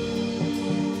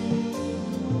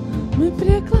 Мы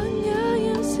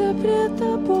преклоняемся пред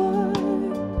тобой.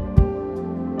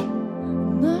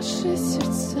 Наши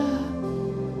сердца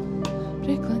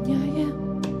преклоняем.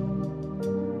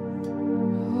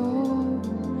 О,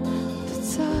 ты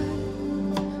царь,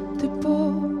 ты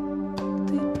Бог,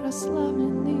 ты прославленный.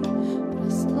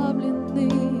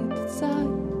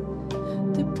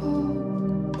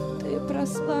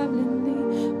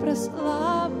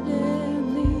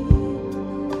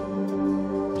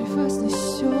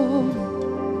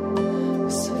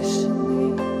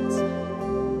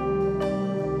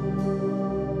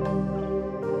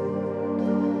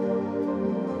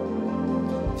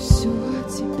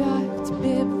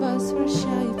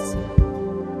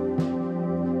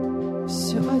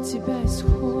 Тебя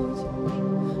исходит,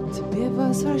 к Тебе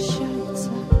возвращается.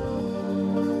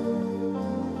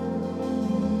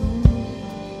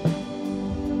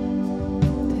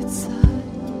 Ты царь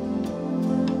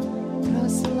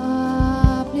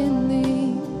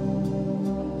прославленный,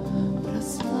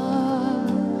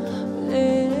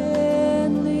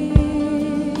 прославленный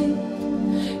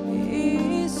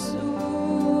Иисус,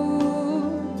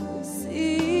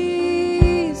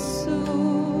 Иисус,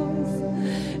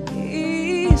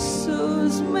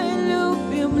 Иисус, мы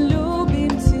любим,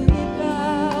 любим Тебя,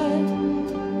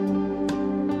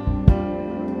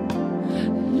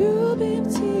 любим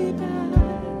Тебя,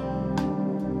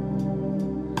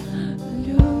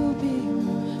 любим,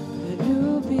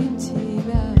 любим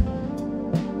Тебя.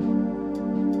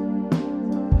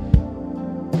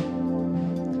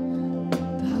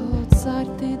 Да, о, Царь,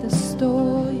 Ты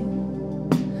достоин,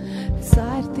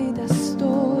 Царь, Ты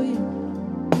достоин,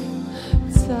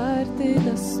 Царь, Ты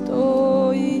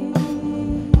достоин.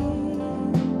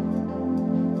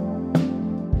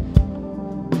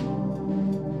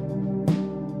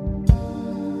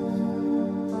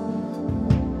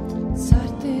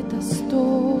 Царь, Ты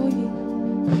достоин,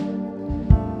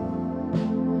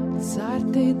 Царь,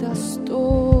 Ты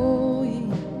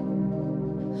достоин,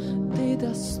 Ты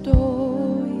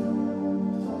достоин,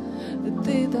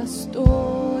 Ты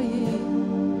достоин,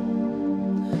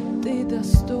 Ты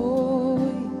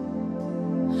достоин,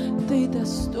 Ты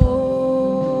достоин.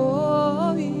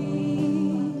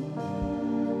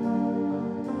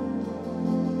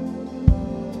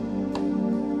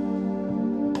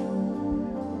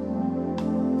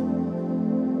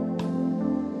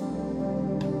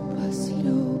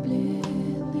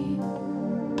 Возлюбленный,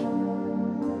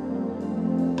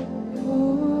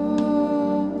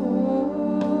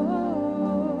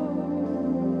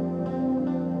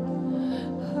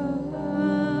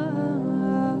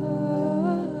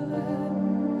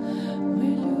 мы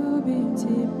любим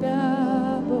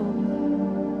Тебя, Бог.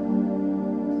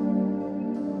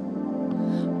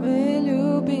 Мы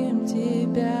любим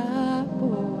Тебя,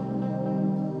 Бог.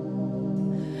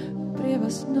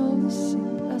 Превозносим,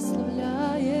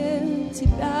 прославляем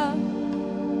Тебя,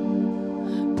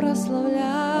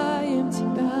 прославляем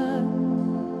Тебя,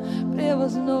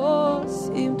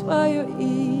 превозносим Твое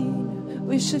имя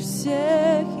выше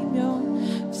всех имен,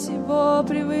 всего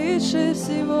превыше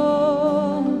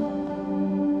всего.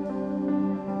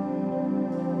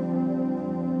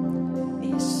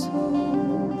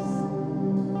 Иисус,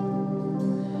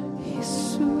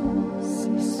 Иисус,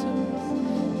 Иисус,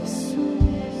 Иисус.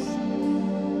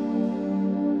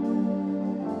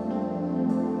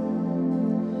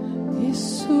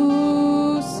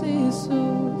 Иисус,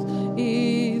 Иисус,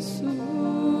 Иисус,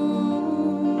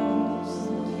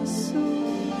 Иисус.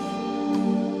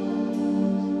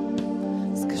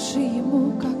 Скажи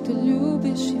Ему, как ты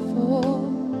любишь Его.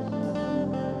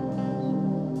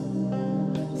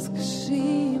 Скажи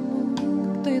Ему,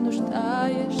 как ты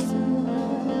нуждаешься.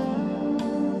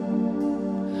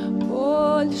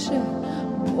 Больше,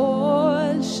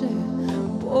 больше,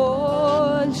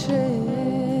 больше.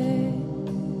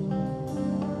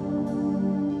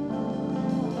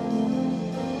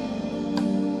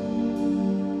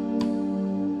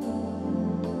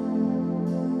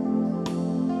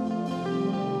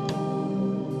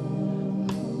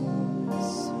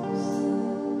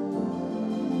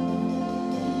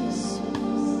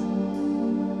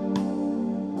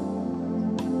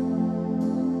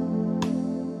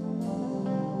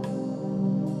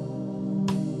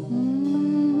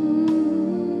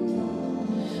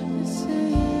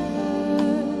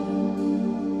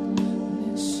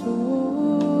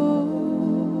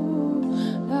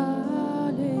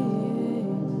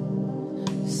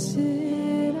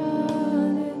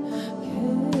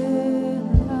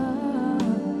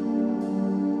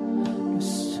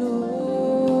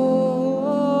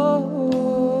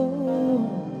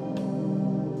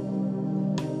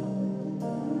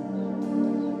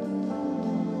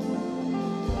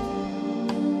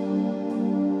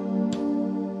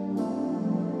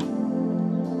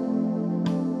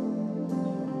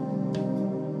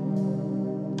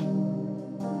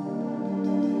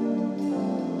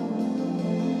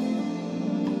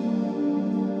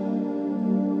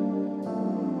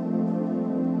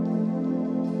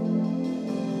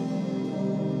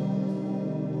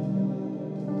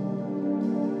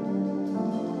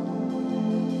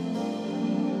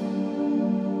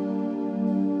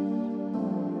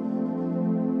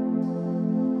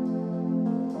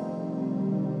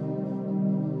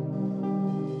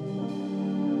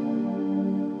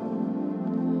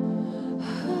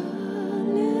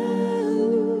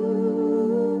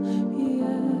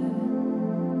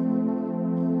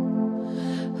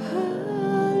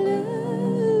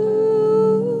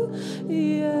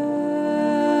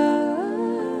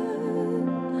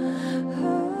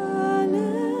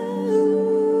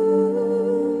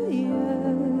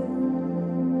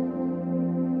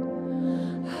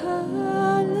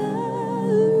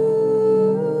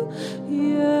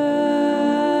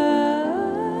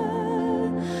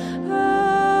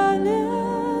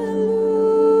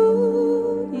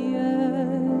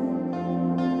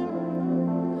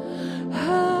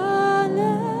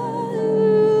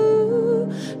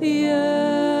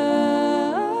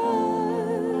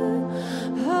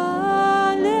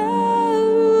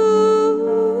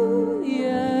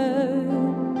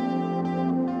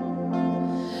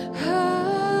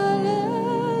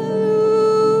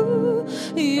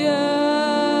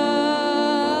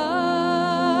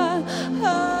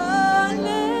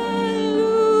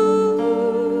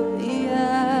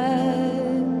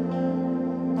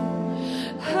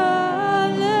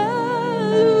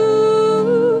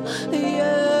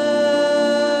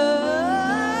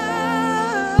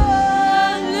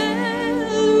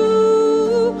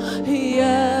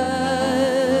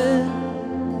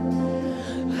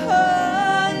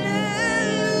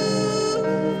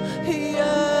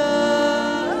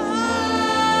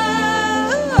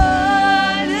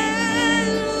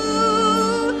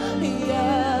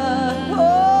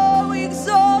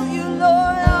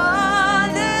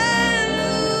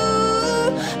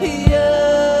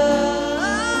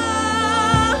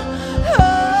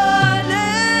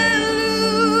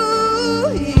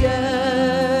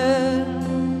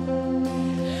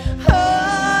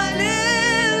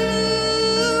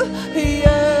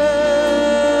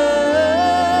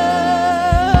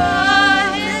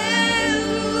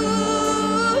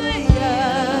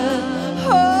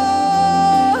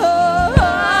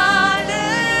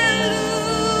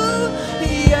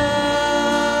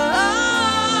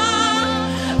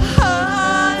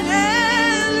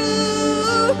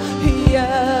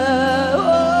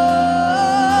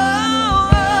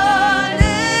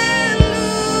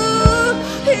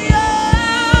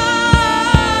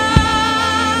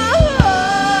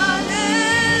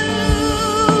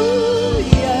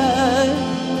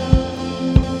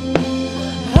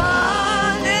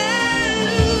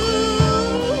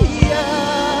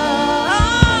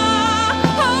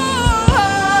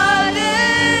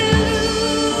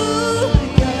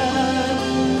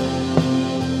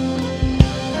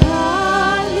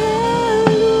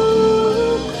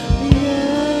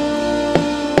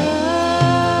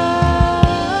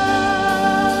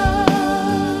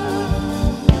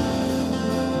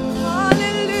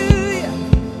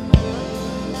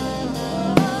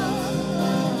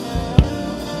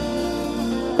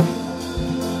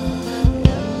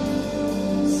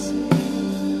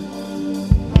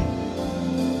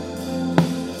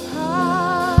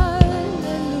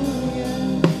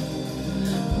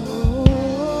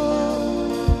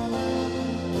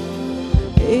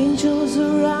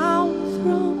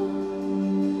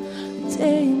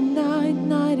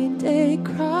 day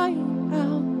crying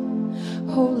out,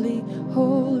 holy,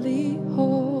 holy,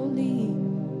 holy.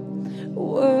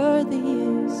 Worthy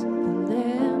is the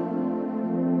Lamb.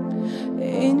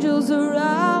 Angels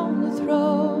around the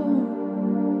throne,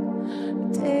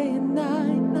 day and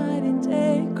night, night and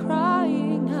day,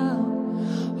 crying out,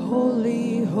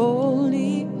 holy,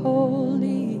 holy,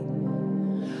 holy.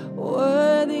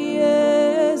 Worthy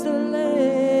is the Lamb.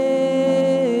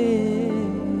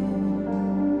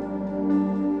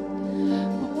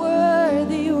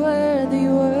 Worthy, worthy,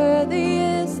 worthy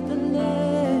is the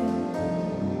Lamb.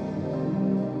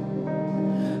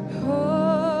 Oh,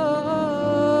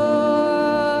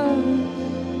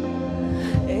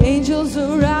 angels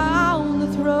around the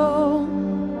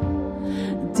throne,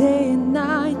 day and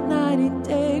night, night and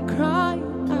day,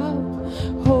 crying out,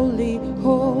 holy,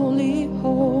 holy,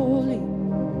 holy.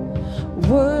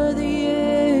 Worthy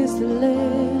is the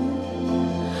Lamb.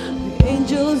 The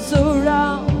angels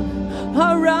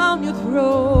around your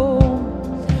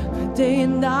throne, day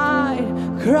and night,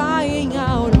 crying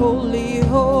out, holy,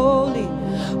 holy,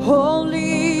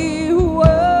 holy.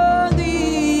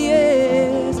 Worthy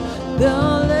is the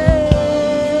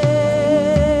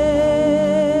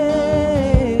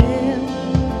Lamb.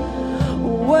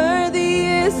 Worthy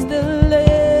is the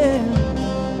Lamb.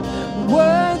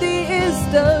 Worthy is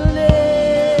the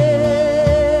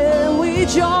Lamb. We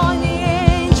join the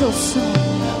angels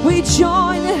song. We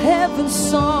join the heaven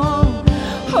song.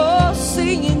 Oh,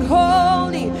 singing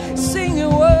holy, singing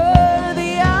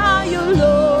worthy are you,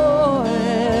 Lord.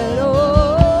 Oh,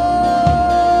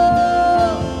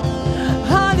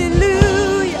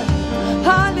 hallelujah,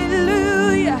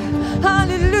 hallelujah,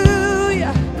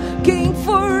 hallelujah. King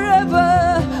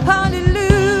forever,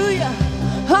 hallelujah,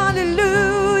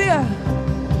 hallelujah.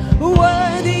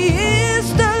 Worthy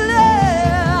is the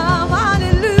Lamb,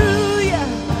 hallelujah,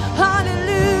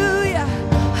 hallelujah,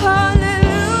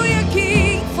 hallelujah.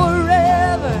 King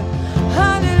forever,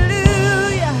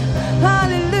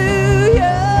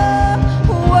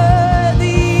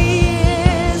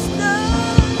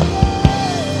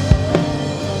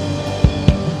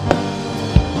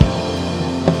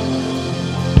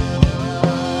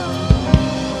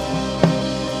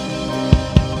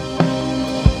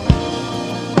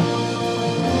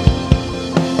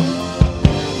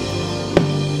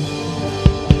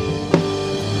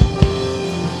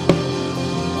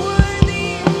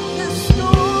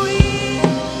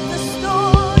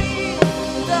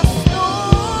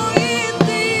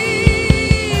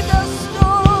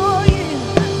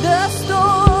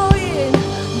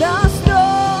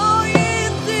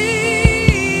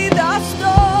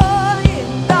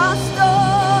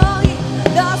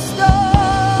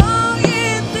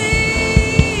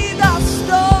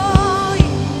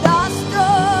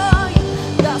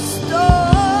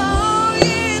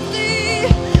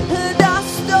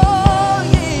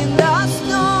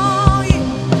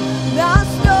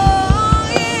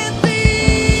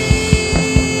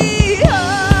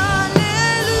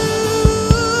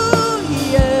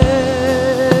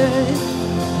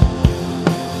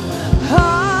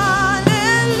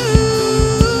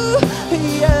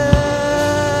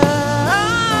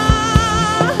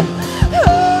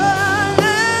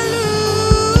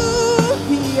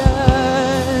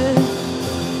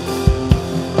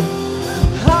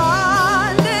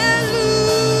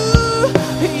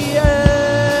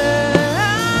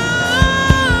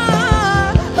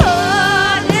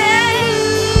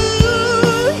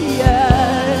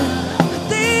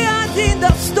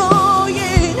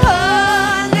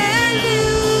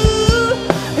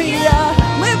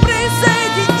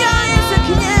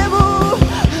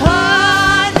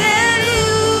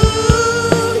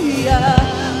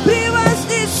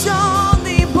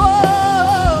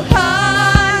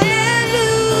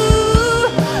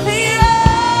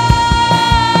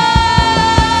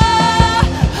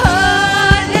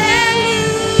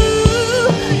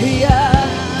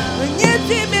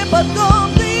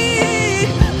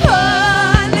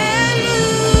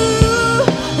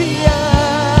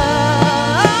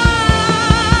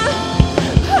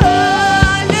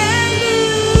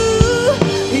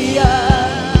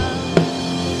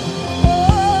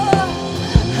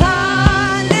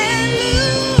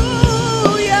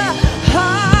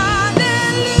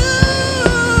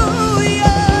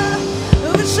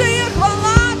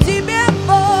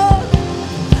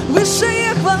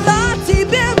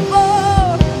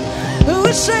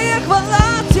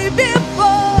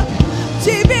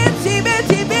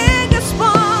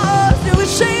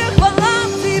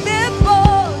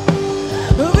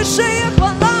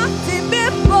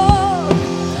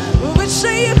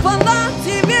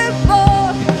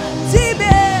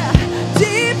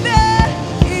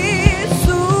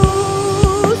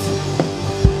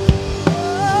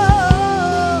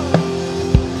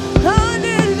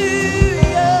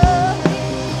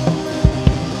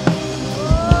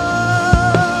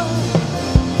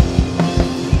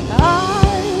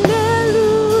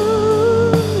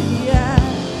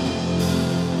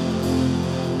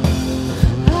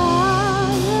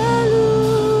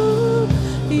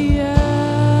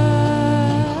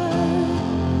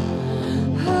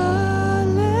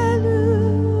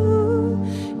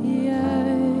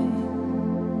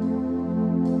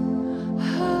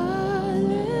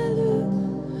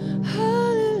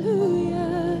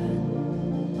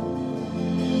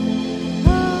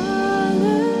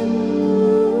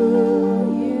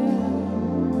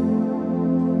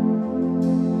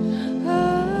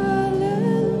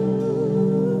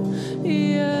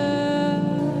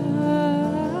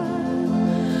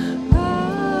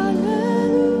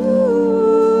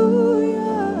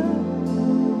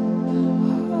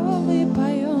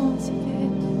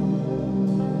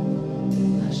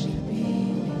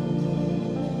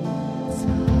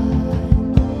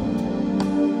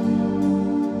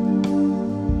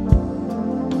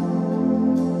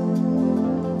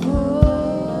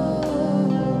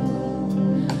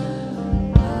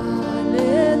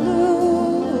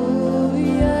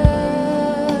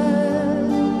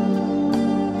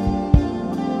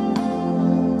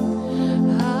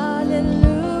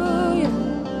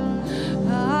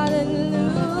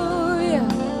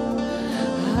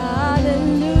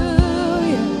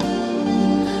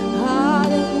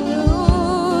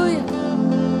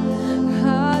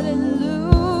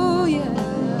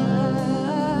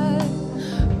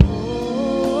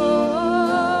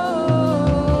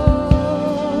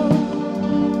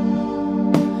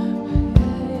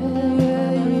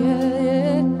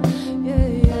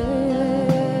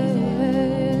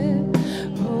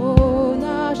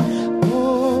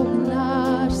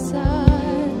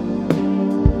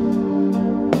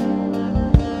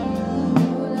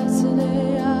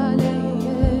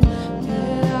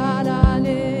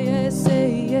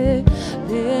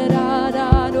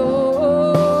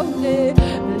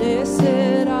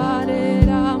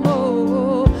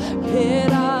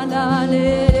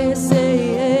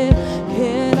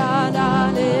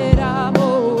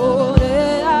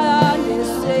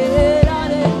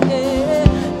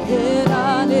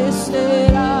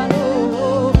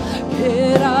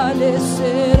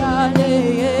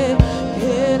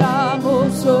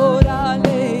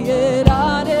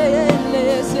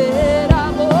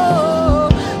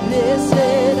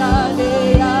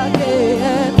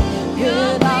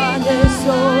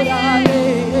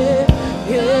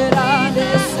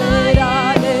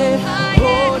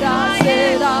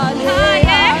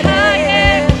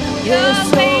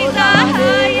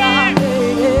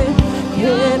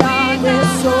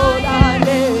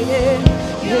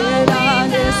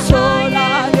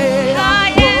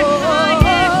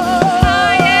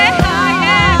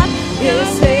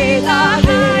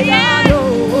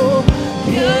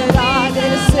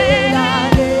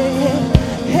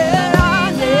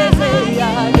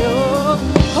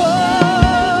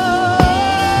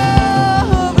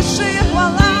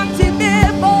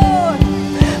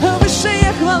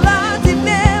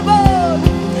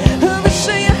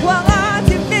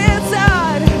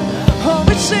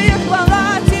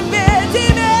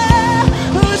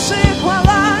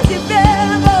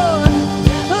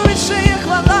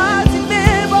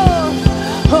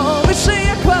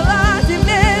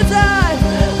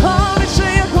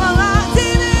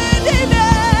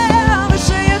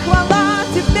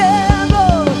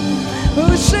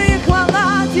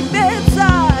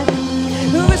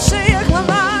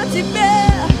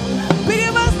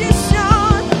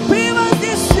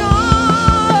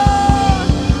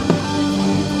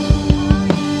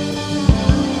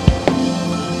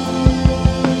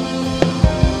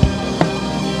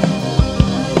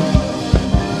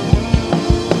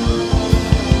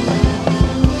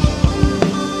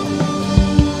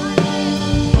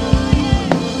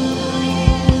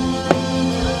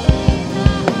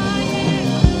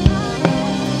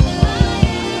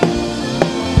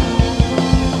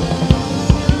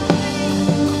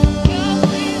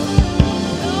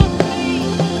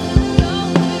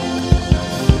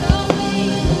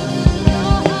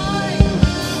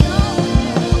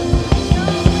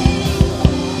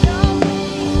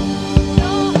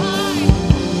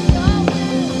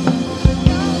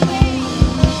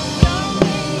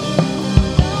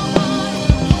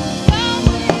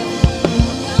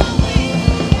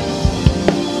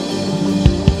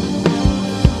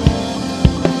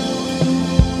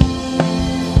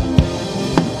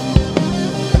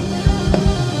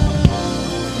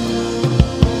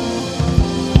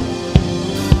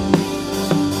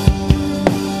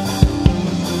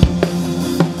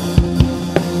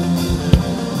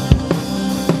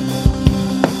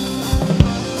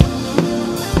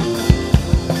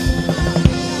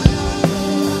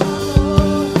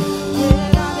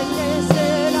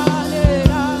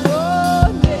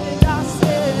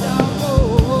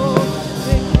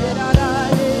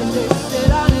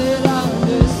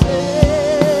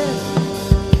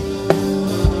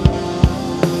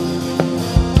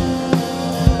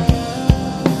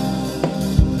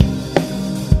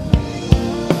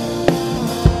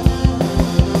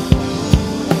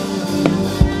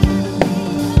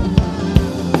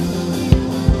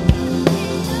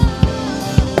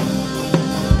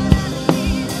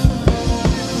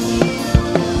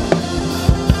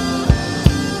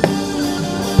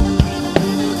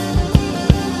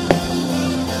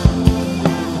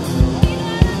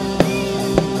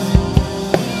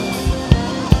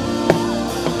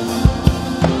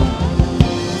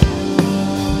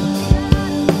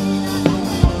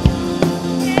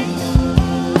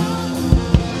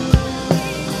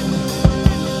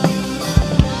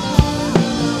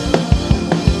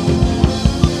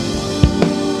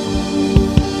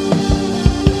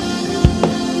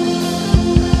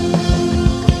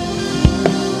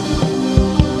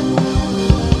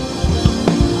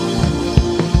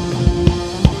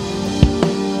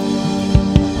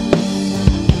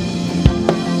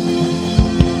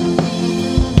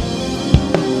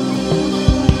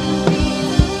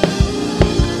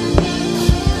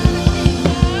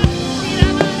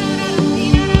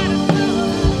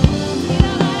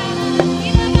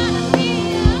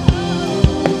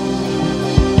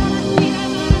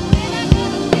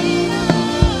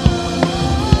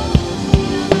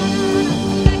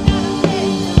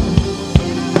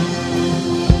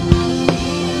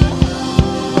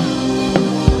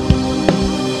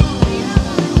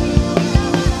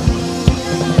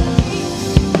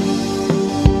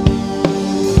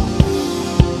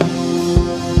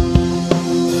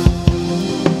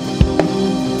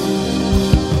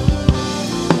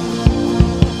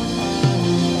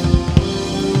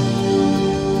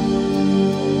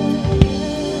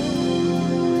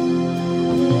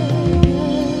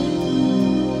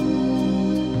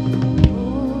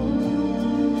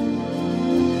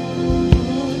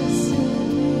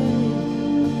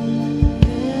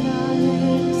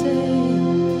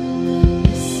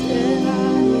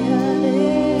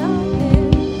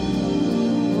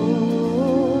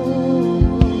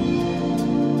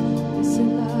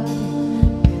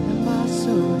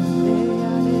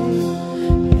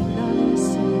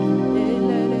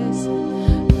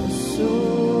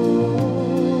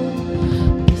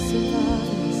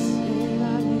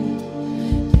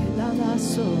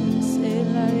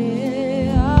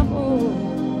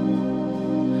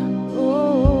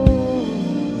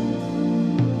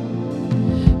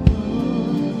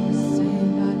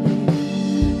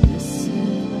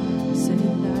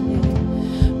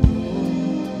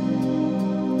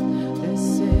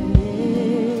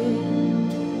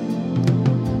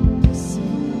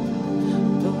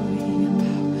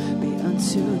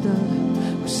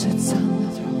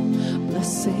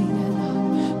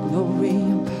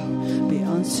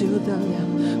 unto the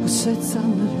Lamb who sits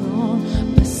on the throne.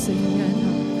 Blessing and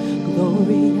honor,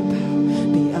 glory and power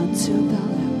be unto the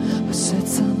Lamb who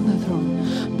sits on the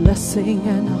throne. Blessing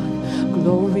and honor,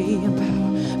 glory and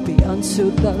power be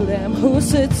unto the Lamb who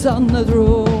sits on the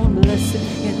throne. Blessing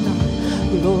and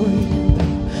honor, glory and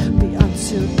power be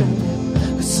unto the Lamb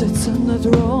who sits on the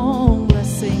throne.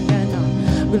 Blessing and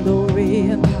honor, glory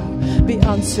and power be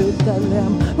unto the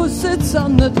Lamb who sits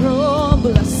on the throne.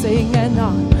 Blessing and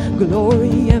honor,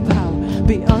 glory and power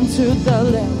be unto the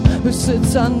Lamb who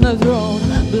sits on the throne.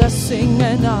 Blessing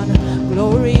and honor,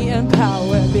 glory and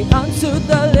power be unto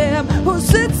the Lamb who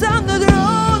sits on the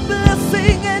throne.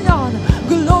 Blessing and honor,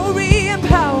 glory and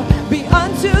power be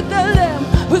unto the Lamb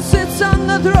who sits on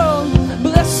the throne.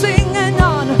 Blessing and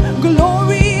honor,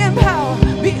 glory and power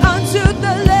be unto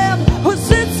the Lamb who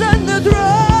sits on the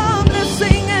throne.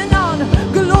 Blessing and honor,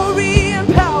 glory and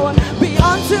power be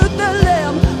unto the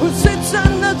Lamb who sits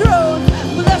on the throne.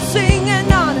 Blessing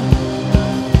and honor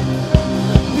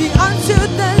be unto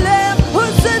the Lamb who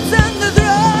sits on the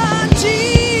throne.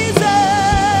 Jesus,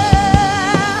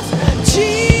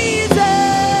 Jesus,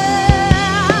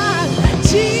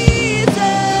 Jesus,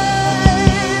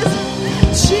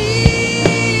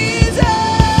 Jesus.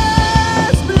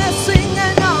 Blessing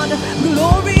and honor,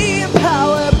 glory and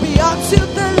power be unto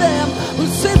the Lamb who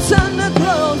sits on the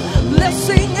throne.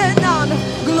 Blessing and honor,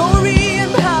 glory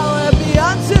and power be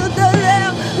unto the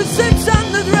Lamb who sits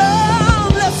on the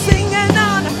throne. Blessing and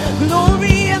honor,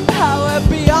 glory and power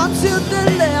be unto the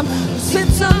Lamb who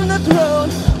sits on the throne.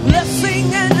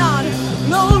 Blessing and honor,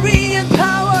 glory and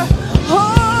power.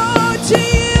 Oh, to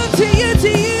you, to you, to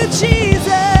you,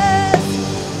 Jesus.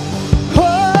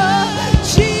 Oh,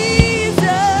 Jesus,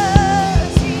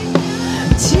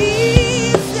 Jesus,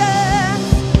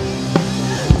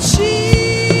 Jesus,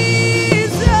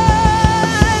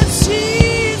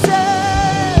 Jesus,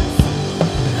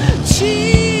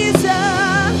 Jesus,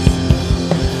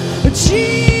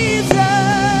 Jesus.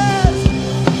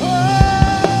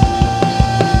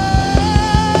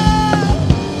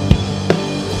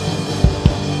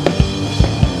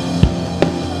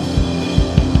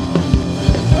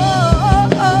 Oh,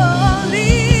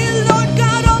 holy Lord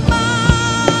God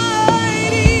Almighty.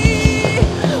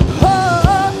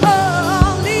 Holy,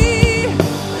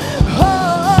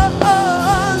 holy,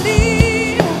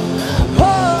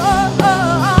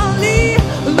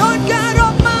 Lord God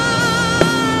Almighty.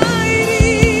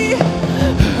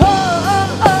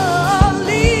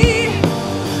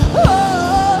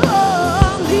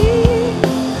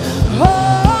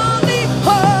 Holy, holy,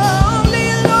 holy,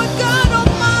 Lord God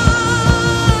Almighty.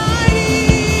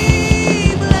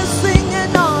 Blessing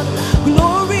and honor,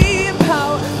 glory and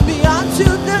power be unto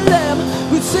the Lamb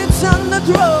who sits on the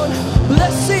throne.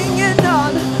 Blessing and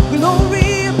honor,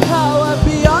 glory and power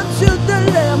be unto the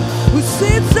Lamb who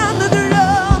sits on the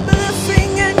throne.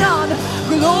 Blessing and honor,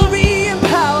 glory and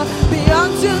power be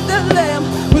unto the Lamb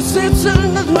who sits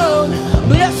on the throne.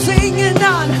 Blessing and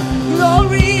honor,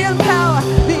 glory and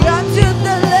power be unto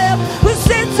the Lamb who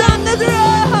sits on the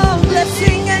throne.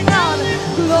 Blessing and honor,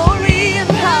 glory and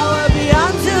power be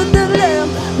unto the Lamb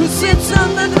who sits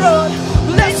on the throne.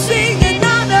 Blessing and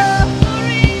honor,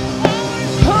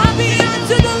 oh, be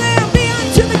unto the Lamb, be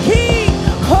unto the King.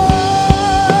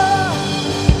 Oh,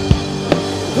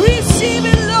 receive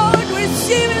it, Lord,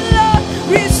 receive it, Lord,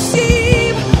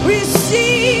 receive,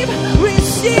 receive,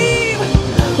 receive,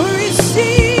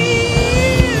 receive.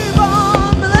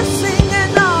 Oh, blessing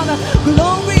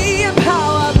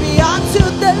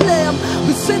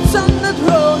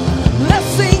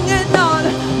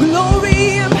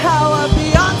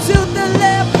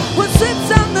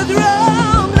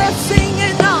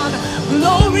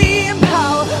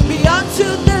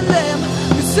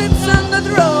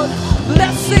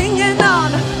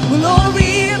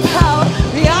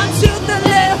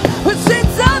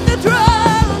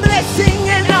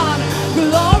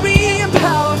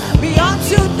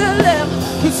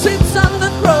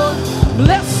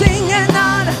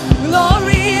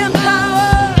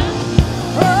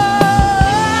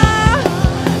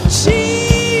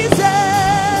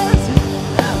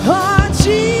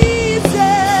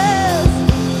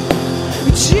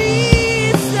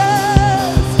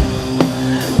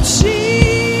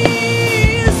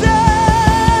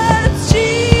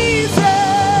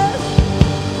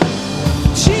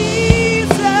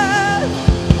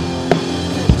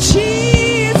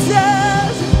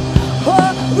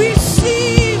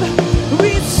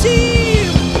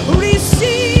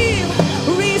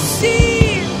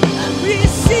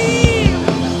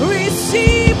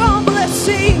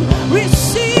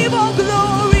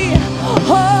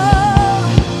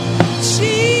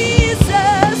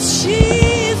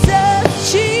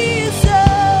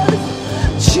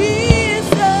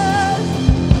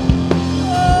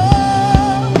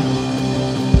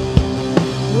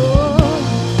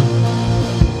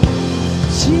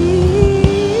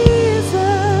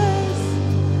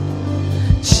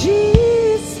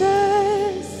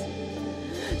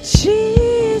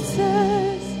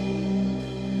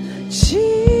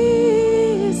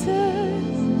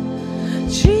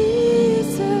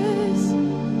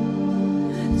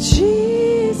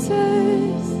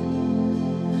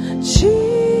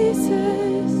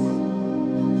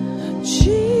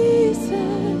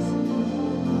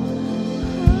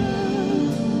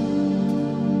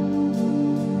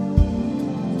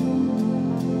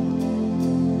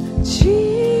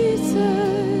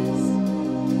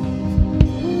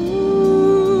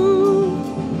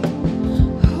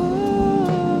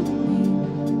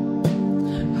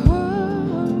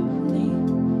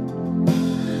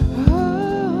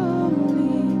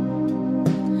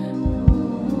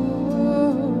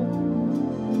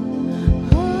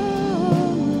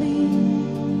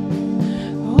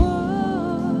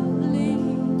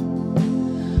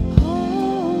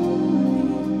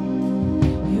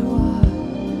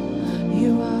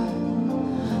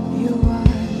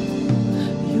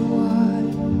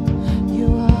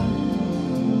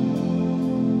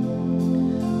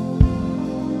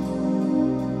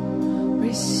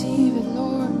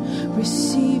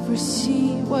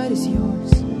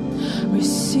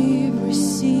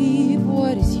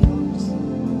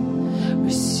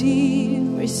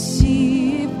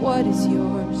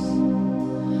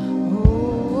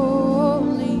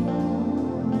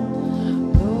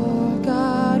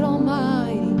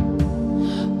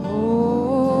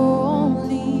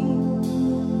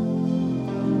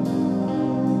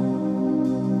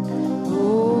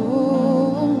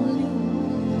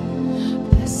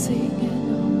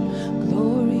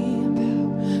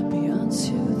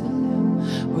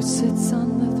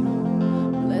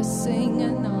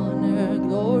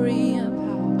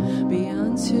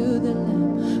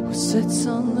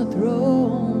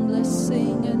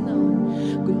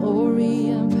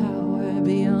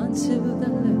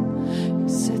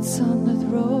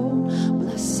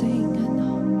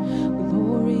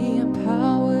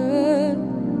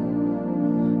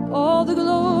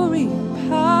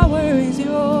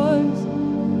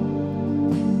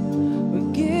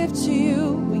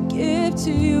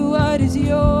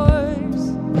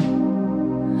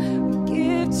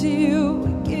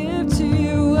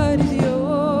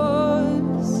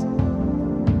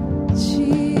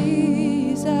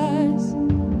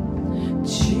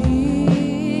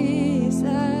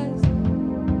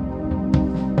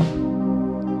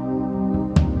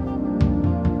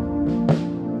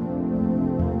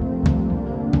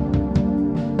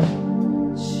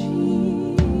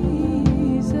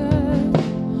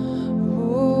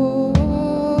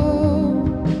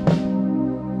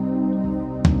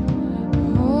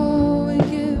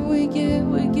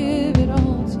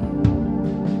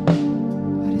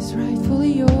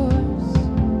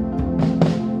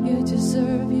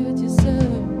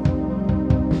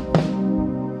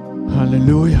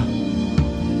Аллилуйя.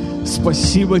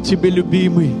 Спасибо Тебе,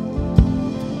 любимый.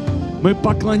 Мы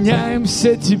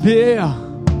поклоняемся Тебе.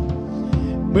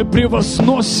 Мы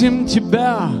превозносим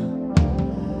Тебя.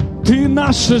 Ты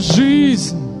наша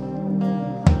жизнь.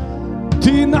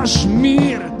 Ты наш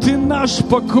мир. Ты наш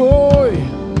покой.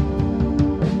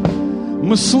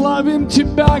 Мы славим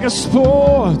Тебя,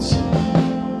 Господь.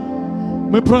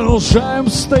 Мы продолжаем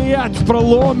стоять в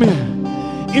проломе.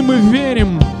 И мы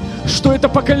верим, что это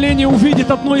поколение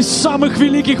увидит одно из самых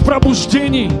великих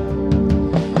пробуждений.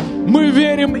 Мы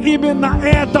верим, именно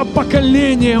это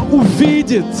поколение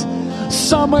увидит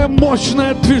самое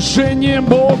мощное движение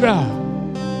Бога.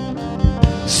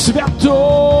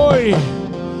 Святой,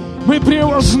 мы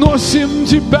превозносим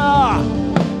Тебя.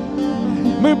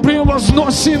 Мы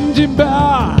превозносим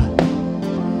Тебя.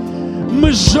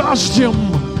 Мы жаждем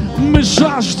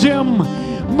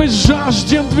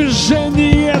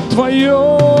движение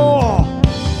Твое.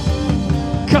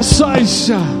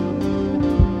 Касайся,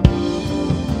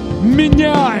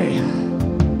 меняй,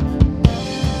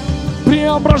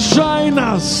 преображай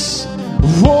нас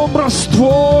в образ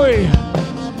Твой.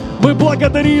 Мы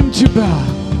благодарим Тебя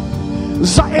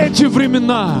за эти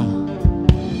времена,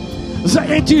 за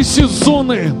эти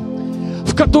сезоны,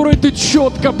 в которые Ты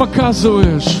четко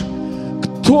показываешь,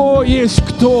 кто есть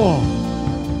кто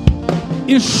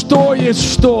и что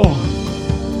есть что.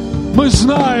 Мы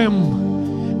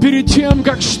знаем, перед тем,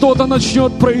 как что-то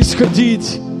начнет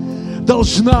происходить,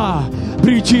 должна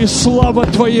прийти слава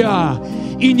Твоя,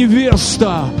 и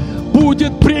невеста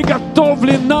будет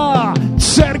приготовлена,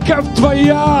 церковь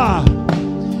Твоя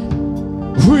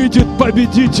выйдет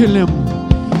победителем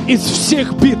из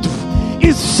всех битв,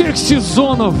 из всех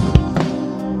сезонов.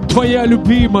 Твоя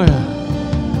любимая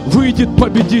выйдет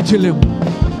победителем.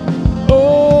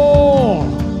 О,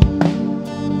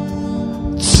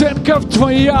 церковь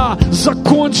Твоя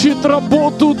закончит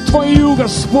работу Твою,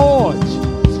 Господь.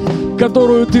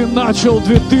 которую Ты начал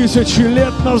 2000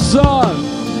 лет назад.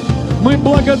 Мы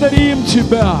благодарим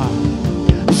Тебя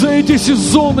за эти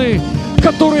сезоны,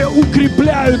 которые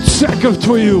укрепляют церковь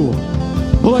Твою.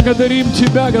 Благодарим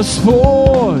Тебя,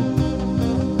 Господь,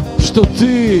 что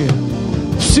Ты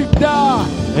всегда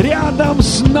рядом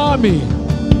с нами.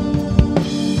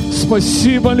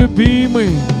 Спасибо,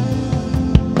 любимый.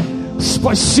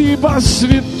 Спасибо,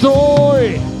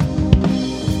 святой.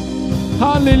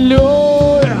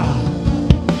 Аллилуйя.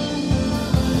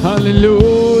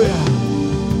 Аллилуйя.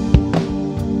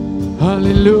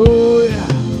 Аллилуйя.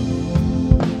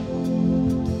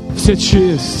 Вся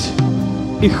честь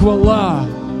и хвала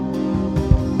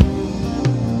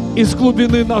из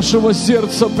глубины нашего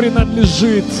сердца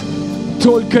принадлежит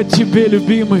только Тебе,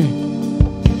 любимый.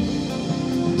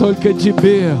 Только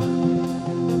Тебе,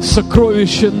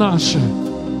 сокровище наше.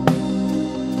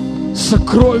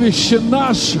 Сокровище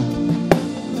наше.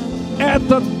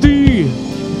 Это Ты.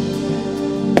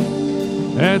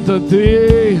 Это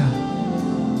Ты.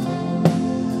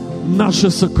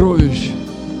 Наше сокровище.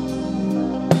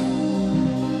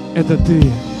 Это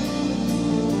Ты.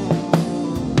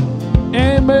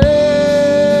 Аминь.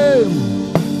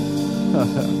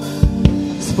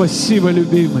 Спасибо,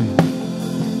 любимый.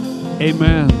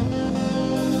 Аминь.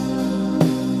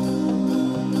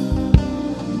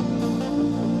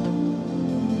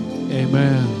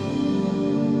 Аминь.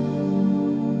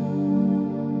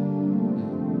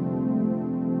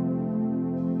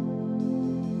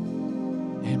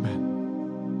 Аминь.